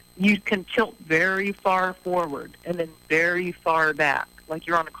ground, you can tilt very far forward and then very far back, like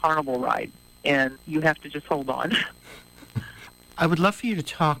you're on a carnival ride, and you have to just hold on. I would love for you to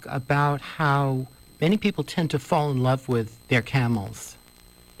talk about how many people tend to fall in love with their camels.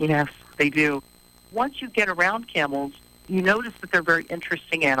 Yes, they do. Once you get around camels, you notice that they're very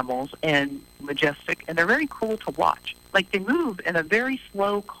interesting animals and majestic, and they're very cool to watch. Like, they move in a very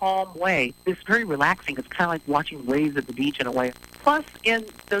slow, calm way. It's very relaxing. It's kind of like watching waves at the beach in a way. Plus, in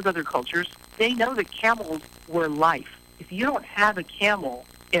those other cultures, they know that camels were life. If you don't have a camel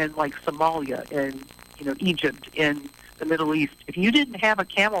in, like, Somalia, in, Egypt, in the Middle East, if you didn't have a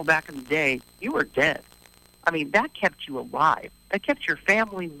camel back in the day, you were dead. I mean, that kept you alive. That kept your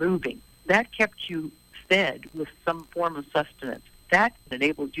family moving. That kept you fed with some form of sustenance. That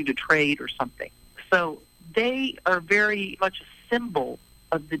enabled you to trade or something. So they are very much a symbol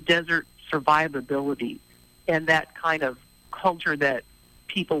of the desert survivability and that kind of culture that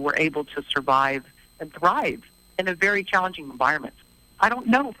people were able to survive and thrive in a very challenging environment. I don't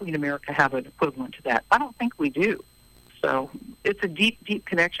know if we in America have an equivalent to that. I don't think we do. So it's a deep, deep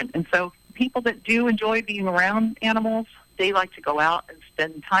connection. And so people that do enjoy being around animals, they like to go out and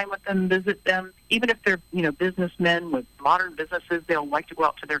spend time with them, visit them, even if they're, businessmen with modern businesses, they'll like to go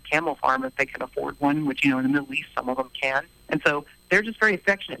out to their camel farm if they can afford one, which, in the Middle East, some of them can. And so they're just very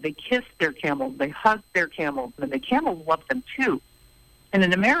affectionate. They kiss their camels. They hug their camels. And the camels love them, too. And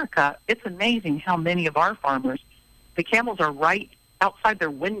in America, it's amazing how many of our farmers, the camels are right outside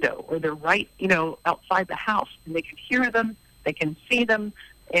their window, or they're right, outside the house. And they can hear them, they can see them,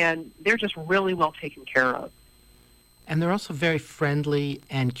 and they're just really well taken care of. And they're also very friendly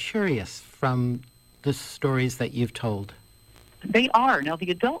and curious from the stories that you've told. They are. Now, the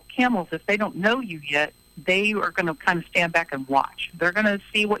adult camels, if they don't know you yet, they are going to kind of stand back and watch. They're going to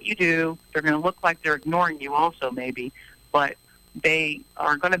see what you do. They're going to look like they're ignoring you also, maybe. But they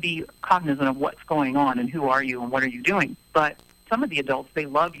are going to be cognizant of what's going on and who are you and what are you doing. But some of the adults, they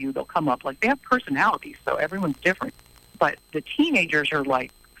love you. They'll come up. They have personalities, so everyone's different. But the teenagers are,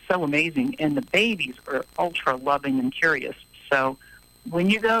 so amazing, and the babies are ultra loving and curious. So when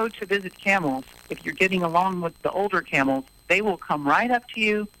you go to visit camels, if you're getting along with the older camels, they will come right up to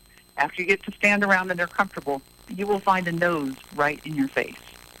you. After you get to stand around and they're comfortable, you will find a nose right in your face.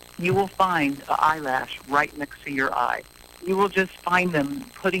 You will find an eyelash right next to your eye. You will just find them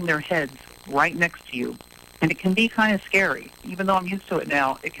putting their heads right next to you. And it can be kind of scary. Even though I'm used to it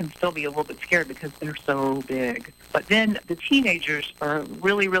now, it can still be a little bit scary because they're so big. But then the teenagers are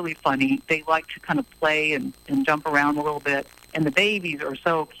really, really funny. They like to kind of play and jump around a little bit. And the babies are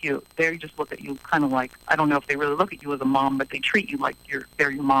so cute. They just look at you kind of like, I don't know if they really look at you as a mom, but they treat you like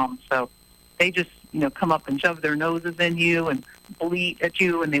they're your mom. So they just, come up and shove their noses in you and bleat at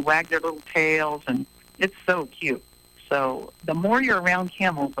you, and they wag their little tails, and it's so cute. So the more you're around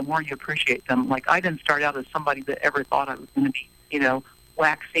camels, the more you appreciate them. I didn't start out as somebody that ever thought I was going to be,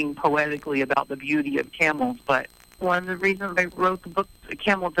 waxing poetically about the beauty of camels. But one of the reasons I wrote the book, a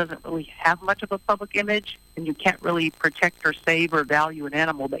camel doesn't really have much of a public image, and you can't really protect or save or value an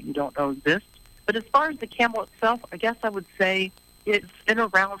animal that you don't know exists. But as far as the camel itself, I guess I would say it's been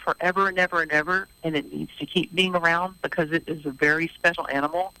around forever and ever and ever, and it needs to keep being around because it is a very special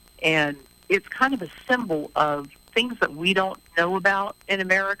animal. And it's kind of a symbol of things that we don't know about in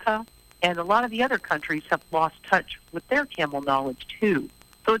America, and a lot of the other countries have lost touch with their camel knowledge too.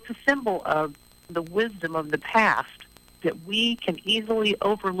 So it's a symbol of the wisdom of the past that we can easily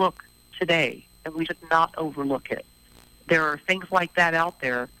overlook today, and we should not overlook it. There are things like that out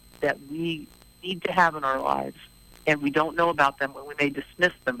there that we need to have in our lives, and we don't know about them, and we may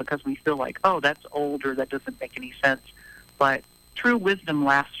dismiss them because we feel like, oh, that's old, or that doesn't make any sense. But true wisdom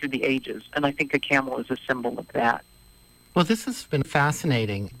lasts through the ages, and I think a camel is a symbol of that. Well, this has been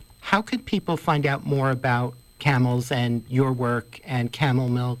fascinating. How could people find out more about camels and your work and camel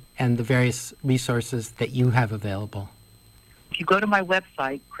milk and the various resources that you have available? If you go to my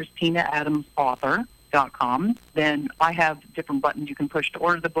website, ChristinaAdamsAuthor.com, then I have different buttons you can push to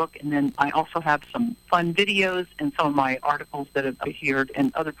order the book, and then I also have some fun videos and some of my articles that have appeared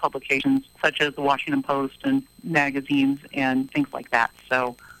in other publications, such as the Washington Post and magazines and things like that.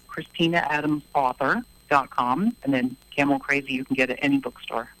 So ChristinaAdamsAuthor.com, and then Camel Crazy you can get at any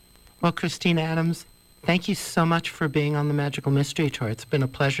bookstore. Well, Christina Adams, thank you so much for being on the Magical Mystery Tour. It's been a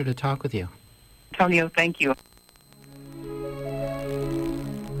pleasure to talk with you. Tonio, thank you.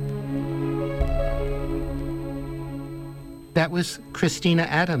 That was Christina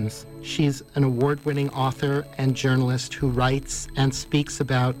Adams. She's an award-winning author and journalist who writes and speaks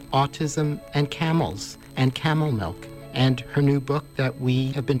about autism and camels and camel milk. And her new book that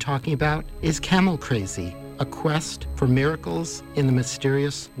we have been talking about is Camel Crazy, a quest for miracles in the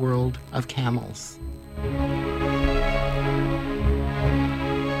mysterious world of camels.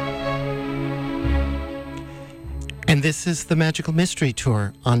 And this is the Magical Mystery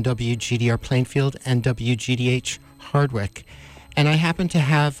Tour on WGDR Plainfield and WGDH Hardwick. And I happen to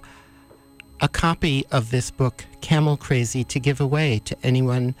have a copy of this book, Camel Crazy, to give away to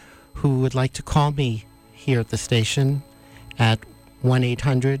anyone who would like to call me here at the station at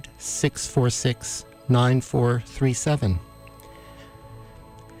 1-800-646-9437.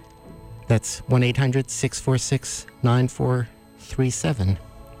 That's 1-800-646-9437.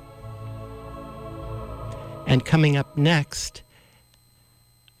 And coming up next,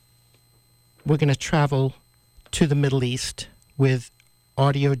 we're going to travel to the Middle East with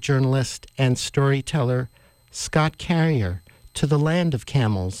audio journalist and storyteller Scott Carrier, to the land of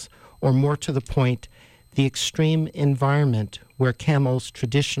camels, or more to the point, the extreme environment where camels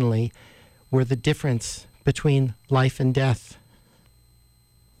traditionally were the difference between life and death.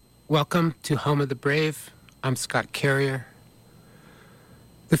 Welcome to Home of the Brave. I'm Scott Carrier.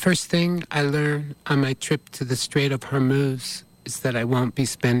 The first thing I learned on my trip to the Strait of Hormuz is that I won't be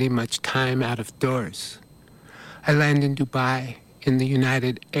spending much time out of doors. I land in Dubai in the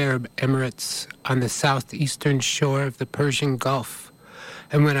United Arab Emirates on the southeastern shore of the Persian Gulf.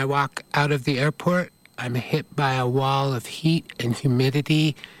 And when I walk out of the airport, I'm hit by a wall of heat and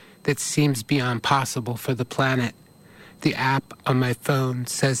humidity that seems beyond possible for the planet. The app on my phone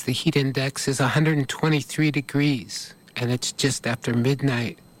says the heat index is 123 degrees, and it's just after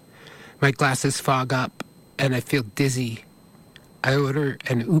midnight. My glasses fog up, and I feel dizzy. I order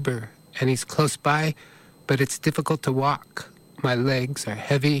an Uber, and he's close by, but it's difficult to walk. My legs are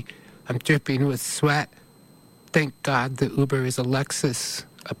heavy. I'm dripping with sweat. Thank God the Uber is a Lexus,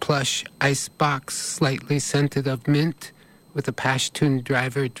 a plush ice box slightly scented of mint, with a Pashtun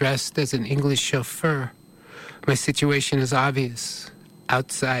driver dressed as an English chauffeur. My situation is obvious.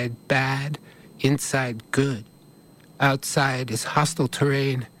 Outside, bad. Inside, good. Outside is hostile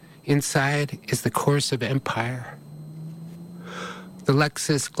terrain. Inside is the course of empire. The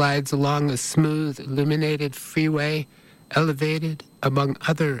Lexus glides along a smooth, illuminated freeway, elevated among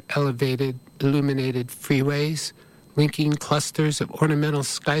other elevated, illuminated freeways, linking clusters of ornamental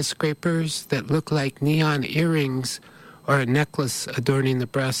skyscrapers that look like neon earrings or a necklace adorning the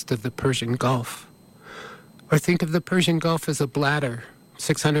breast of the Persian Gulf. Or think of the Persian Gulf as a bladder,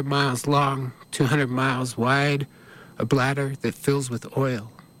 600 miles long, 200 miles wide, a bladder that fills with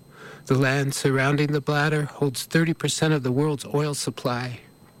oil. The land surrounding the bladder holds 30% of the world's oil supply.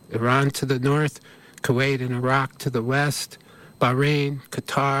 Iran to the north, Kuwait and Iraq to the west, Bahrain,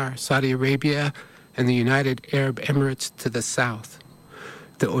 Qatar, Saudi Arabia, and the United Arab Emirates to the south.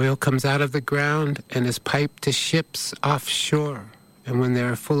 The oil comes out of the ground and is piped to ships offshore, and when they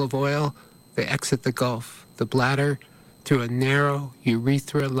are full of oil, they exit the Gulf, the bladder, through a narrow,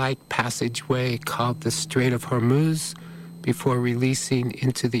 urethra-like passageway called the Strait of Hormuz, before releasing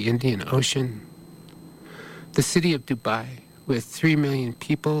into the Indian Ocean. The city of Dubai, with 3 million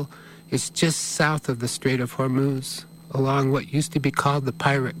people, is just south of the Strait of Hormuz, along what used to be called the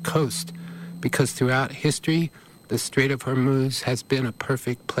Pirate Coast, because throughout history, the Strait of Hormuz has been a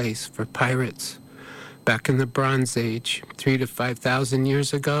perfect place for pirates. Back in the Bronze Age, 3,000 to 5,000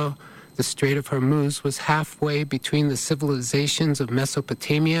 years ago, the Strait of Hormuz was halfway between the civilizations of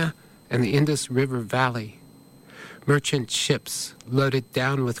Mesopotamia and the Indus River Valley. Merchant ships loaded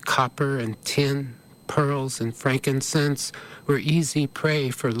down with copper and tin, pearls and frankincense were easy prey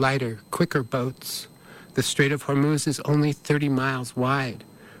for lighter, quicker boats. The Strait of Hormuz is only 30 miles wide.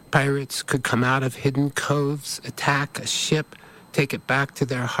 Pirates could come out of hidden coves, attack a ship, take it back to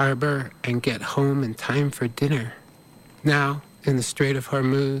their harbor, and get home in time for dinner. Now, in the Strait of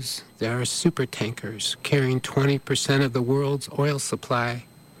Hormuz, there are supertankers carrying 20% of the world's oil supply.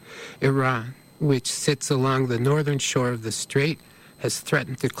 Iran, which sits along the northern shore of the strait, has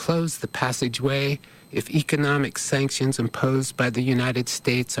threatened to close the passageway if economic sanctions imposed by the United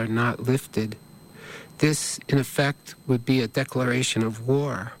States are not lifted. This, in effect, would be a declaration of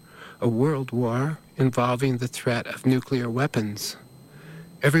war, a world war involving the threat of nuclear weapons.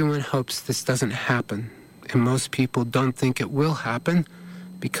 Everyone hopes this doesn't happen, and most people don't think it will happen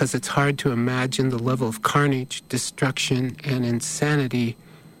because it's hard to imagine the level of carnage, destruction, and insanity.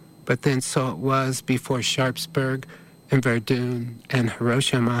 But then so it was before Sharpsburg and Verdun and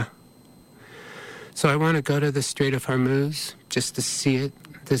Hiroshima. So I want to go to the Strait of Hormuz just to see it,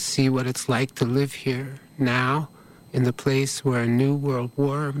 to see what it's like to live here now in the place where a new world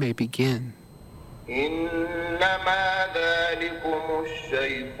war may begin. إنما ذلكم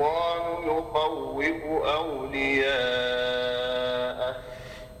الشيطان يخوف أولياءه.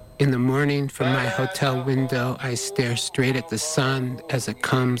 In the morning, from my hotel window, I stare straight at the sun as it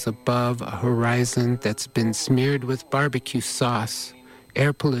comes above a horizon that's been smeared with barbecue sauce,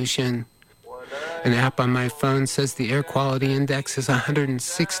 air pollution. An app on my phone says the air quality index is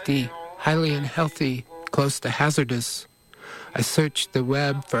 160, highly unhealthy, close to hazardous. I searched the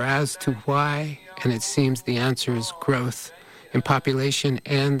web for as to why, and it seems the answer is growth in population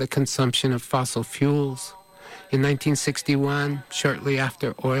and the consumption of fossil fuels. In 1961, shortly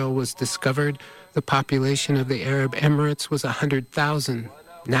after oil was discovered, the population of the Arab Emirates was 100,000.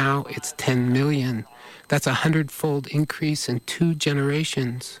 Now it's 10 million. That's a 100-fold increase in 2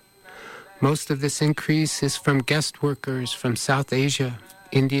 generations. Most of this increase is from guest workers from South Asia,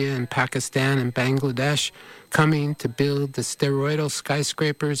 India and Pakistan and Bangladesh, coming to build the steroidal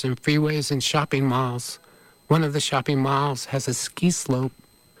skyscrapers and freeways and shopping malls. One of the shopping malls has a ski slope.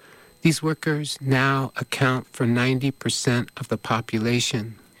 These workers now account for 90% of the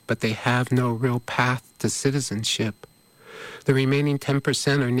population, but they have no real path to citizenship. The remaining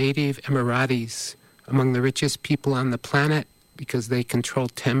 10% are native Emiratis, among the richest people on the planet, because they control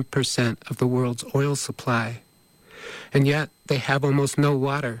 10% of the world's oil supply. And yet they have almost no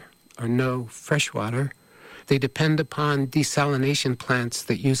water, or no fresh water. They depend upon desalination plants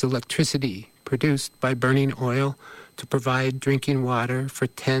that use electricity produced by burning oil to provide drinking water for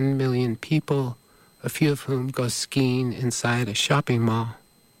 10 million people, a few of whom go skiing inside a shopping mall.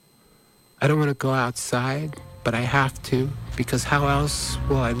 I don't want to go outside, but I have to, because how else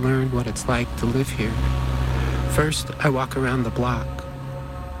will I learn what it's like to live here? First, I walk around the block.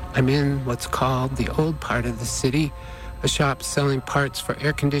 I'm in what's called the old part of the city, a shop selling parts for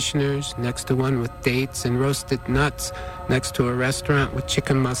air conditioners, next to one with dates and roasted nuts, next to a restaurant with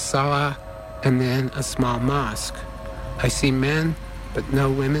chicken masala, and then a small mosque. I see men, but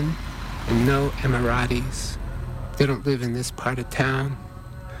no women, and no Emiratis. They don't live in this part of town.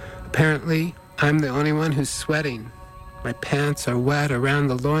 Apparently, I'm the only one who's sweating. My pants are wet around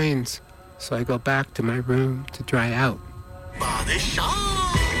the loins, so I go back to my room to dry out.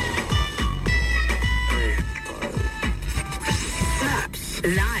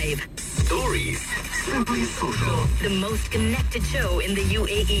 Live. Stories. Simply social. The most connected show in the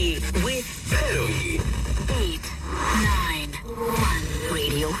UAE with 891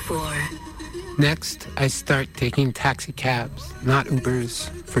 Radio 4. Next, I start taking taxi cabs, not Ubers,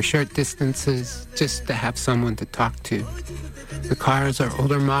 for short distances, just to have someone to talk to. The cars are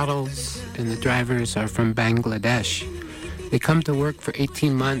older models, and the drivers are from Bangladesh. They come to work for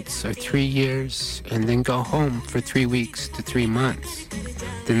 18 months or 3 years, and then go home for 3 weeks to 3 months.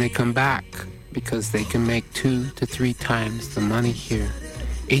 Then they come back because they can make 2 to 3 times the money here.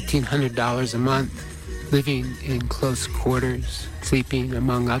 $1,800 a month, living in close quarters, sleeping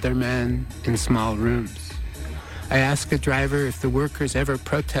among other men in small rooms. I ask a driver if the workers ever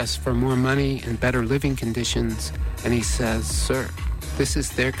protest for more money and better living conditions, and he says, "Sir, this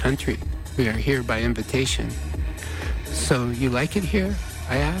is their country. We are here by invitation." "So you like it here?"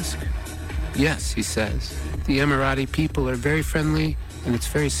 I ask. "Yes," he says. "The Emirati people are very friendly, and it's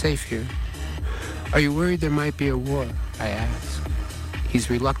very safe here." "Are you worried there might be a war?" I ask. He's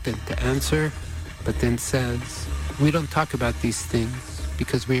reluctant to answer, but then says, "We don't talk about these things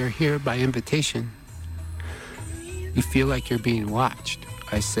because we are here by invitation." "You feel like you're being watched,"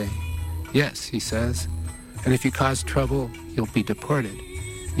 I say. "Yes," he says. "And if you cause trouble, you'll be deported."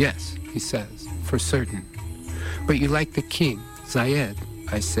 "Yes," he says, "for certain." "But you like the king, Zayed,"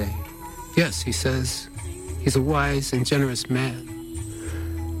 I say. "Yes," he says. "He's a wise and generous man."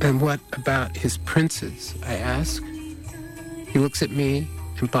 "And what about his princes?" I ask. He looks at me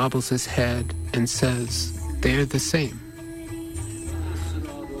and bobbles his head and says, "They're the same."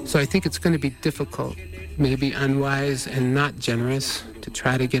 So I think it's going to be difficult, maybe unwise and not generous, to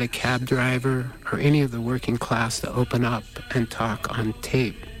try to get a cab driver or any of the working class to open up and talk on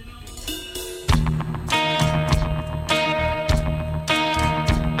tape.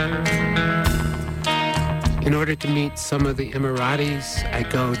 In order to meet some of the Emiratis, I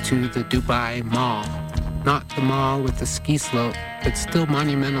go to the Dubai Mall. Not the mall with the ski slope, but still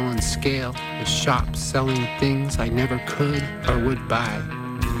monumental in scale, with shops selling things I never could or would buy.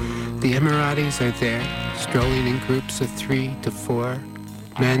 The Emiratis are there, strolling in groups of 3 to 4,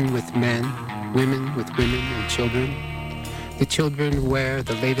 men with men, women with women and children. The children wear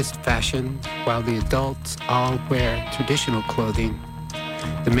the latest fashion, while the adults all wear traditional clothing.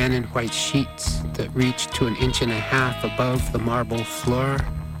 The men in white sheets that reach to 1.5 inches above the marble floor.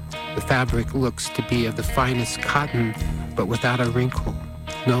 The fabric looks to be of the finest cotton, but without a wrinkle.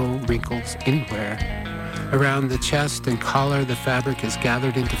 No wrinkles anywhere. Around the chest and collar, the fabric is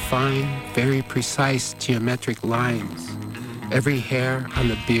gathered into fine, very precise geometric lines. Every hair on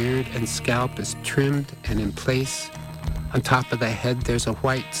the beard and scalp is trimmed and in place. On top of the head, there's a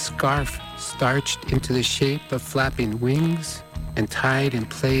white scarf starched into the shape of flapping wings and tied in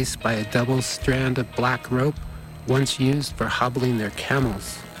place by a double strand of black rope once used for hobbling their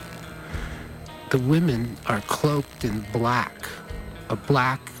camels. The women are cloaked in black, a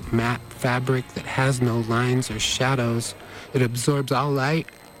black matte fabric that has no lines or shadows. It absorbs all light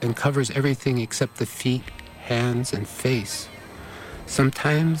and covers everything except the feet, hands, and face.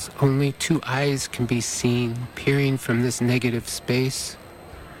 Sometimes only 2 eyes can be seen peering from this negative space.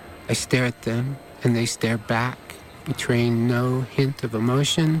 I stare at them and they stare back, betraying no hint of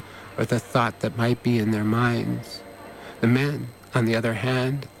emotion or the thought that might be in their minds. The men, on the other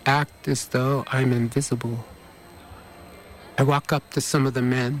hand, act as though I'm invisible. I walk up to some of the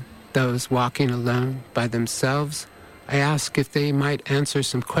men, those walking alone by themselves. I ask if they might answer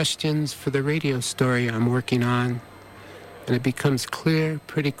some questions for the radio story I'm working on. And it becomes clear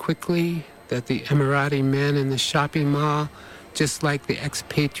pretty quickly that the Emirati men in the shopping mall, just like the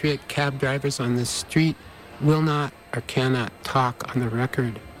expatriate cab drivers on the street, will not or cannot talk on the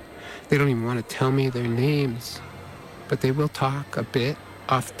record. They don't even want to tell me their names, but they will talk a bit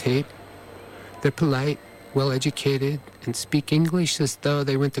off tape. They're polite, well-educated, and speak English as though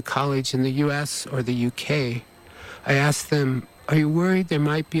they went to college in the U.S. or the U.K. I asked them, "Are you worried there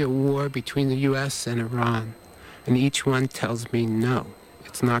might be a war between the U.S. and Iran?" And each one tells me, "No,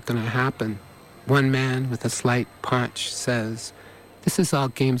 it's not going to happen." One man with a slight paunch says, "This is all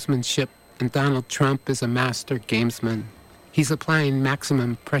gamesmanship, and Donald Trump is a master gamesman. He's applying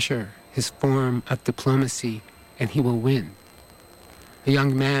maximum pressure, his form of diplomacy, and he will win." A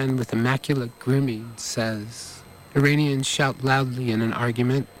young man with immaculate grooming says, "Iranians shout loudly in an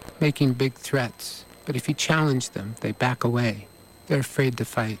argument, making big threats, but if you challenge them, they back away. They're afraid to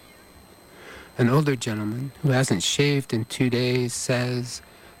fight." An older gentleman who hasn't shaved in 2 days says,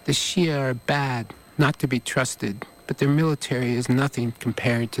 "The Shia are bad, not to be trusted, but their military is nothing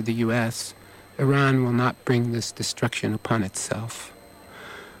compared to the U.S. Iran will not bring this destruction upon itself."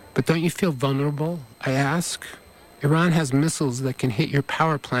 "But don't you feel vulnerable?" I ask. "Iran has missiles that can hit your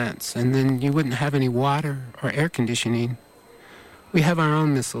power plants, and then you wouldn't have any water or air conditioning." "We have our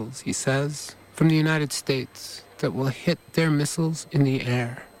own missiles," he says, "from the United States that will hit their missiles in the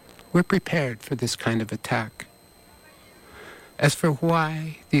air. We're prepared for this kind of attack." As for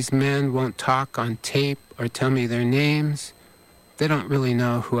why these men won't talk on tape or tell me their names, they don't really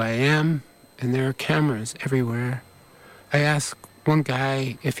know who I am, and there are cameras everywhere. I ask one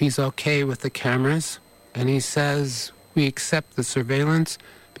guy if he's okay with the cameras, and he says, "We accept the surveillance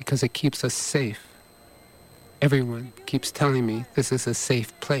because it keeps us safe." Everyone keeps telling me this is a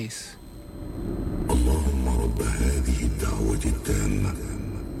safe place. اللهم رب هذه الدعوة التامة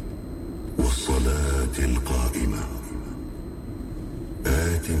والصلاة القائمة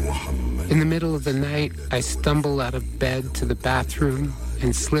آت محمد. In the middle of the night, I stumble out of bed to the bathroom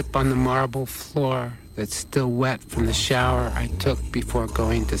and slip on the marble floor that's still wet from the shower I took before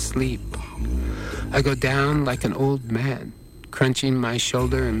going to sleep. I go down like an old man, crunching my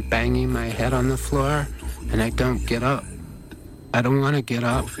shoulder and banging my head on the floor, and I don't get up. I don't want to get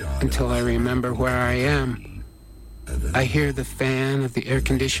up until I remember where I am. I hear the fan of the air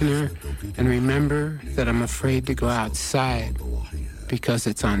conditioner and remember that I'm afraid to go outside because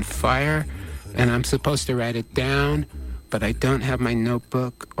it's on fire and I'm supposed to write it down, but I don't have my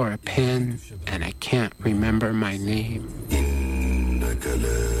notebook or a pen and I can't remember my name.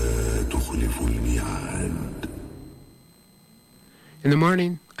 In the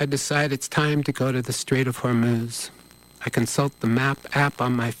morning, I decide it's time to go to the Strait of Hormuz. I consult the map app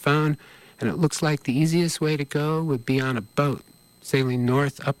on my phone, and it looks like the easiest way to go would be on a boat, sailing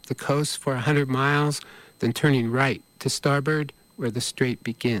north up the coast for 100 miles, then turning right to starboard where the strait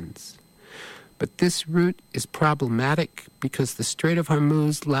begins. But this route is problematic because the Strait of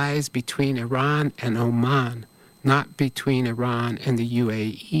Hormuz lies between Iran and Oman, not between Iran and the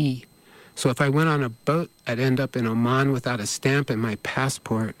UAE. So if I went on a boat, I'd end up in Oman without a stamp in my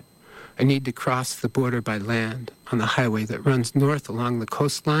passport. I need to cross the border by land on the highway that runs north along the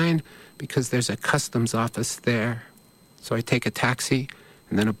coastline because there's a customs office there. So I take a taxi,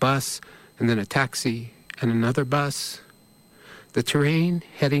 and then a bus, and then a taxi, and another bus. The terrain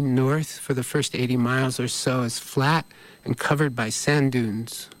heading north for the first 80 miles or so is flat and covered by sand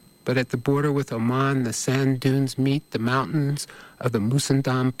dunes. But at the border with Oman, the sand dunes meet the mountains of the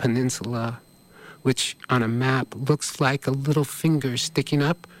Musandam Peninsula, which on a map looks like a little finger sticking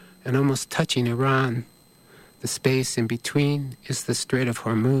up and almost touching Iran. The space in between is the Strait of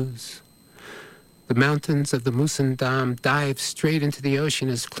Hormuz. The mountains of the Musandam dive straight into the ocean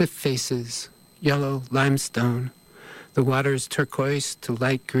as cliff faces, yellow limestone. The water is turquoise to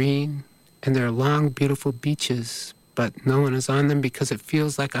light green, and there are long, beautiful beaches, but no one is on them because it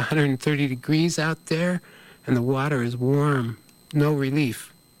feels like 130 degrees out there, and the water is warm, no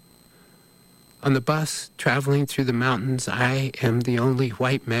relief. On the bus, traveling through the mountains, I am the only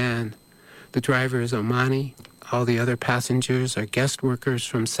white man. The driver is Omani. All the other passengers are guest workers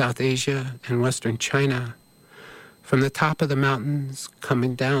from South Asia and Western China. From the top of the mountains,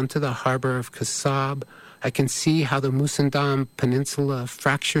 coming down to the harbor of Kasab, I can see how the Musandam Peninsula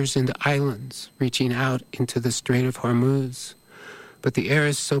fractures into islands, reaching out into the Strait of Hormuz. But the air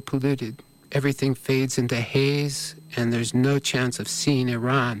is so polluted, everything fades into haze, and there's no chance of seeing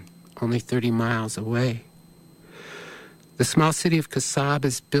Iran, only 30 miles away. The small city of Kasab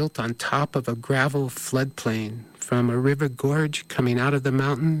is built on top of a gravel floodplain from a river gorge coming out of the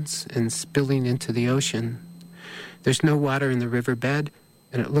mountains and spilling into the ocean. There's no water in the riverbed,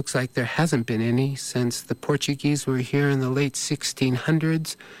 and it looks like there hasn't been any since the Portuguese were here in the late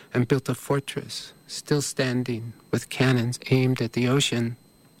 1600s and built a fortress, still standing, with cannons aimed at the ocean.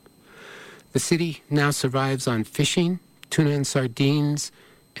 The city now survives on fishing, tuna and sardines,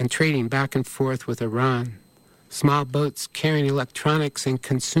 and trading back and forth with Iran. Small boats carrying electronics and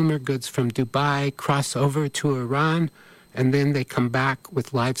consumer goods from Dubai cross over to Iran, and then they come back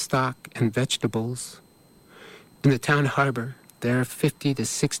with livestock and vegetables. In the town harbor, there are 50 to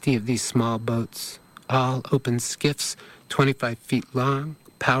 60 of these small boats, all open skiffs, 25 feet long,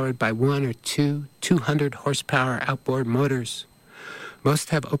 powered by one or two 200-horsepower outboard motors.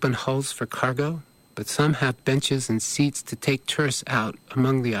 Most have open hulls for cargo, but some have benches and seats to take tourists out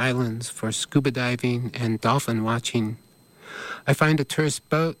among the islands for scuba diving and dolphin watching. I find a tourist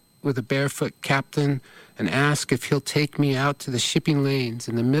boat with a barefoot captain and ask if he'll take me out to the shipping lanes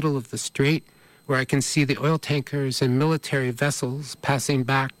in the middle of the strait where I can see the oil tankers and military vessels passing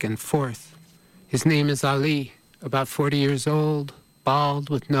back and forth. His name is Ali, about 40 years old, bald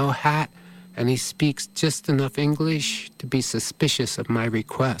with no hat, and he speaks just enough English to be suspicious of my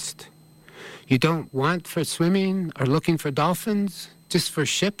request. You don't want for swimming or looking for dolphins, just for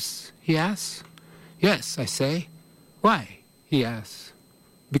ships, he asks. Yes, I say. Why, he asks.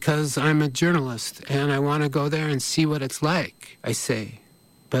 Because I'm a journalist and I want to go there and see what it's like, I say.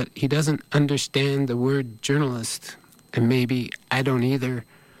 But he doesn't understand the word journalist, and maybe I don't either.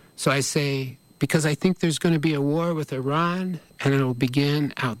 So I say, because I think there's going to be a war with Iran and it'll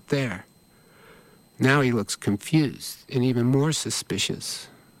begin out there. Now he looks confused and even more suspicious.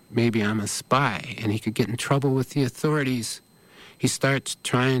 Maybe I'm a spy and he could get in trouble with the authorities. He starts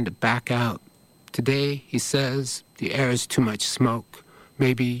trying to back out. Today, he says, the air is too much smoke.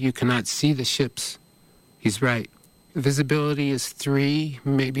 Maybe you cannot see the ships. He's right. Visibility is 3,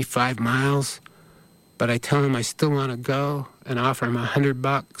 maybe 5 miles. But I tell him I still want to go and offer him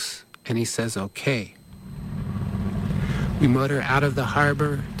 $100, and he says okay. We motor out of the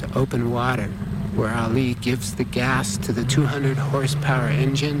harbor to open water, where Ali gives the gas to the 200-horsepower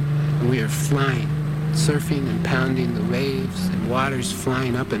engine, and we are flying, surfing and pounding the waves, and water's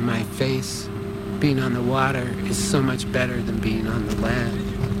flying up in my face. Being on the water is so much better than being on the land.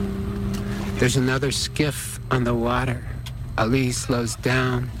 There's another skiff on the water. Ali slows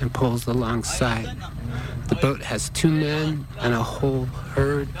down and pulls alongside. The boat has 2 men and a whole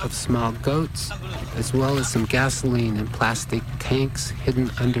herd of small goats, as well as some gasoline in plastic tanks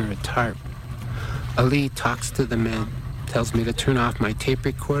hidden under a tarp. Ali talks to the men, tells me to turn off my tape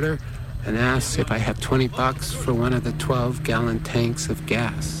recorder, and asks if I have $20 for one of the 12-gallon tanks of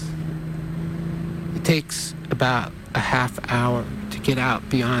gas. It takes about a half hour to get out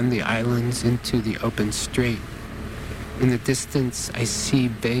beyond the islands into the open strait. In the distance, I see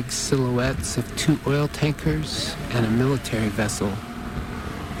vague silhouettes of 2 oil tankers and a military vessel.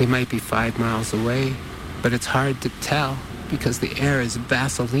 They might be 5 miles away, but it's hard to tell because the air is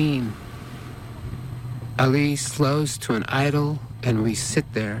Vaseline. Ali slows to an idle, and we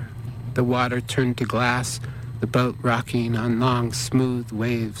sit there, the water turned to glass, the boat rocking on long, smooth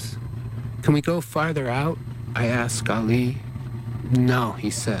waves. Can we go farther out? I ask Ali. No,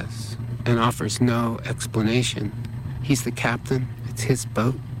 he says, and offers no explanation. He's the captain. It's his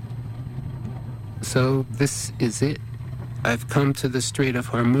boat. So this is it. I've come to the Strait of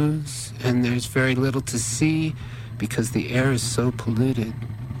Hormuz, and there's very little to see because the air is so polluted.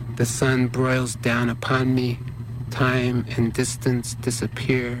 The sun broils down upon me. Time and distance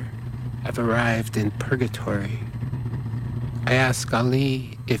disappear. I've arrived in purgatory. I ask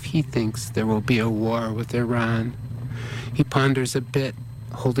Ali if he thinks there will be a war with Iran. He ponders a bit,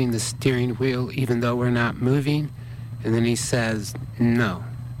 holding the steering wheel even though we're not moving, and then he says, no,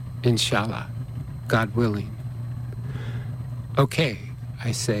 inshallah, God willing. Okay,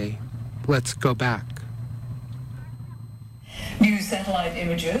 I say, let's go back. New satellite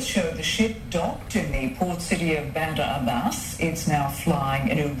images show the ship docked in the port city of Bandar Abbas. It's now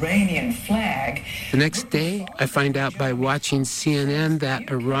flying an Iranian flag. The next day, I find out by watching CNN that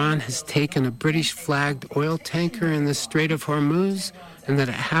Iran has taken a British-flagged oil tanker in the Strait of Hormuz, and that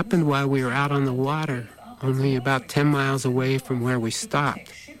it happened while we were out on the water, only about 10 miles away from where we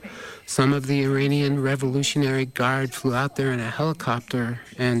stopped. Some of the Iranian Revolutionary Guard flew out there in a helicopter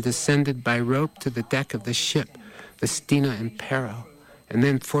and descended by rope to the deck of the ship, the Stina in peril, and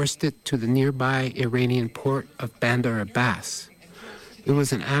then forced it to the nearby Iranian port of Bandar Abbas. It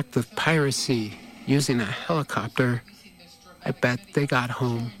was an act of piracy using a helicopter. I bet they got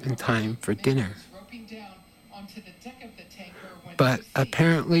home in time for dinner. But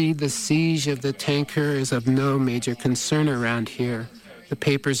apparently the siege of the tanker is of no major concern around here. The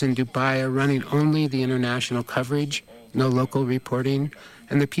papers in Dubai are running only the international coverage, no local reporting,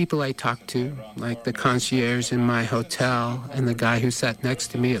 and the people I talked to, like the concierge in my hotel and the guy who sat next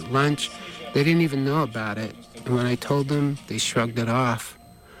to me at lunch, they didn't even know about it. And when I told them, they shrugged it off.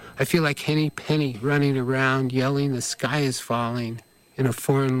 I feel like Henny Penny running around yelling the sky is falling in a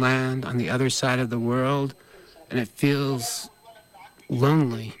foreign land on the other side of the world, and it feels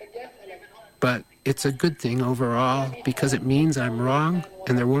lonely. But it's a good thing overall because it means I'm wrong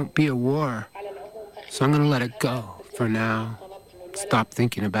and there won't be a war. So I'm going to let it go for now. Stop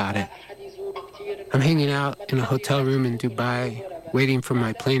thinking about it. I'm hanging out in a hotel room in Dubai, waiting for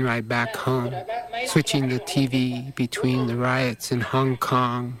my plane ride back home, switching the TV between the riots in Hong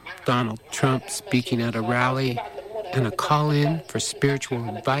Kong, Donald Trump speaking at a rally, and a call-in for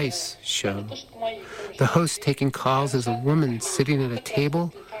spiritual advice show. The host taking calls is a woman sitting at a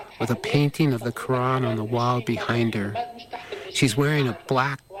table with a painting of the Quran on the wall behind her. She's wearing a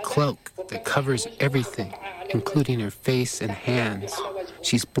black cloak that covers everything, including her face and hands.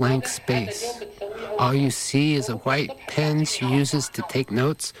 She's blank space. All you see is a white pen she uses to take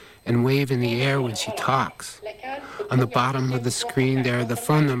notes and wave in the air when she talks. On the bottom of the screen there are the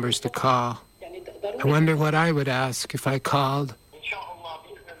phone numbers to call. I wonder what I would ask if I called.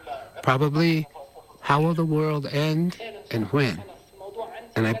 Probably, how will the world end and when?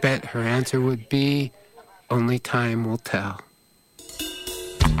 And I bet her answer would be, only time will tell.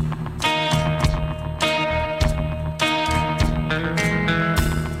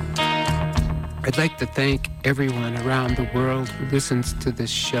 I'd like to thank everyone around the world who listens to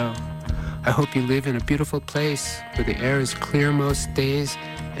this show. I hope you live in a beautiful place where the air is clear most days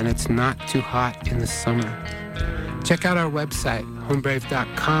and it's not too hot in the summer. Check out our website,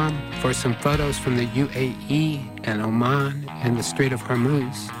 homebrave.com, for some photos from the UAE and Oman and the Strait of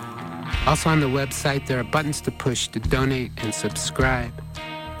Hormuz. Also on the website, there are buttons to push to donate and subscribe.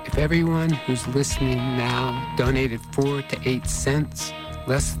 If everyone who's listening now donated 4 to 8 cents,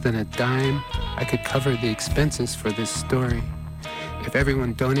 less than a dime, I could cover the expenses for this story. If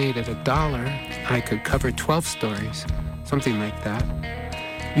everyone donated $1, I could cover 12 stories, something like that.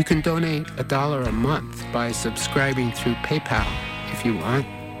 You can donate $1 a month by subscribing through PayPal if you want.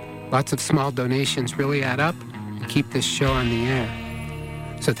 Lots of small donations really add up and keep this show on the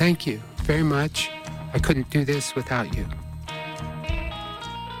air. So thank you very much. I couldn't do this without you.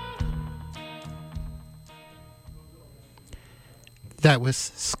 That was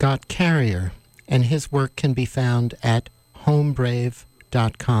Scott Carrier, and his work can be found at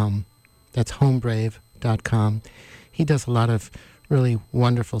homebrave.com. That's homebrave.com. He does a lot of really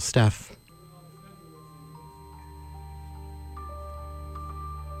wonderful stuff.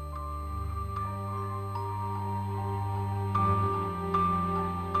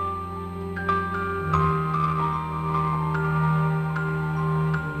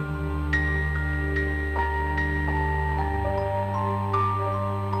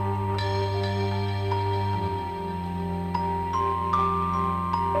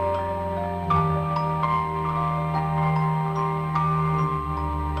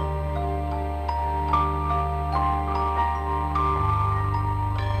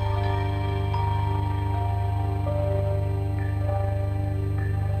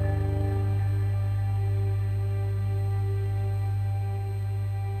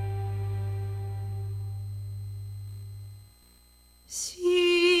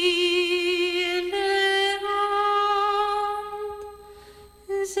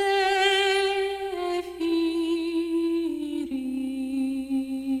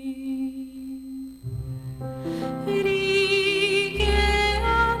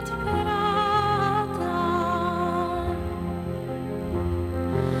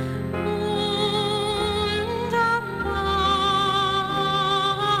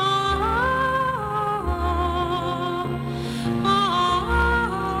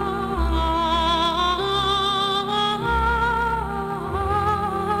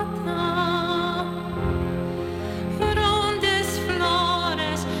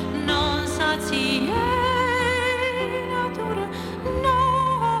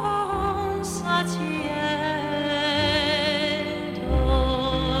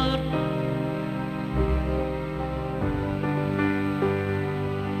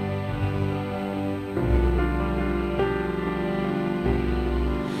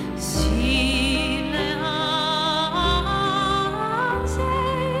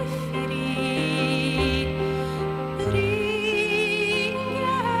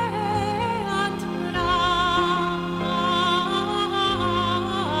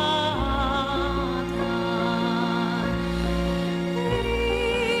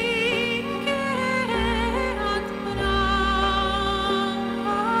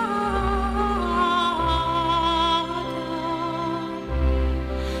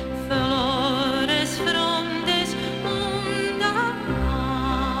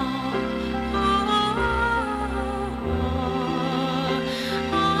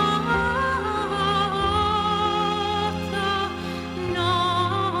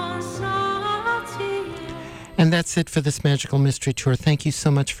 And that's it for this Magical Mystery Tour. Thank you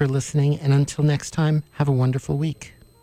so much for listening, and until next time, have a wonderful week.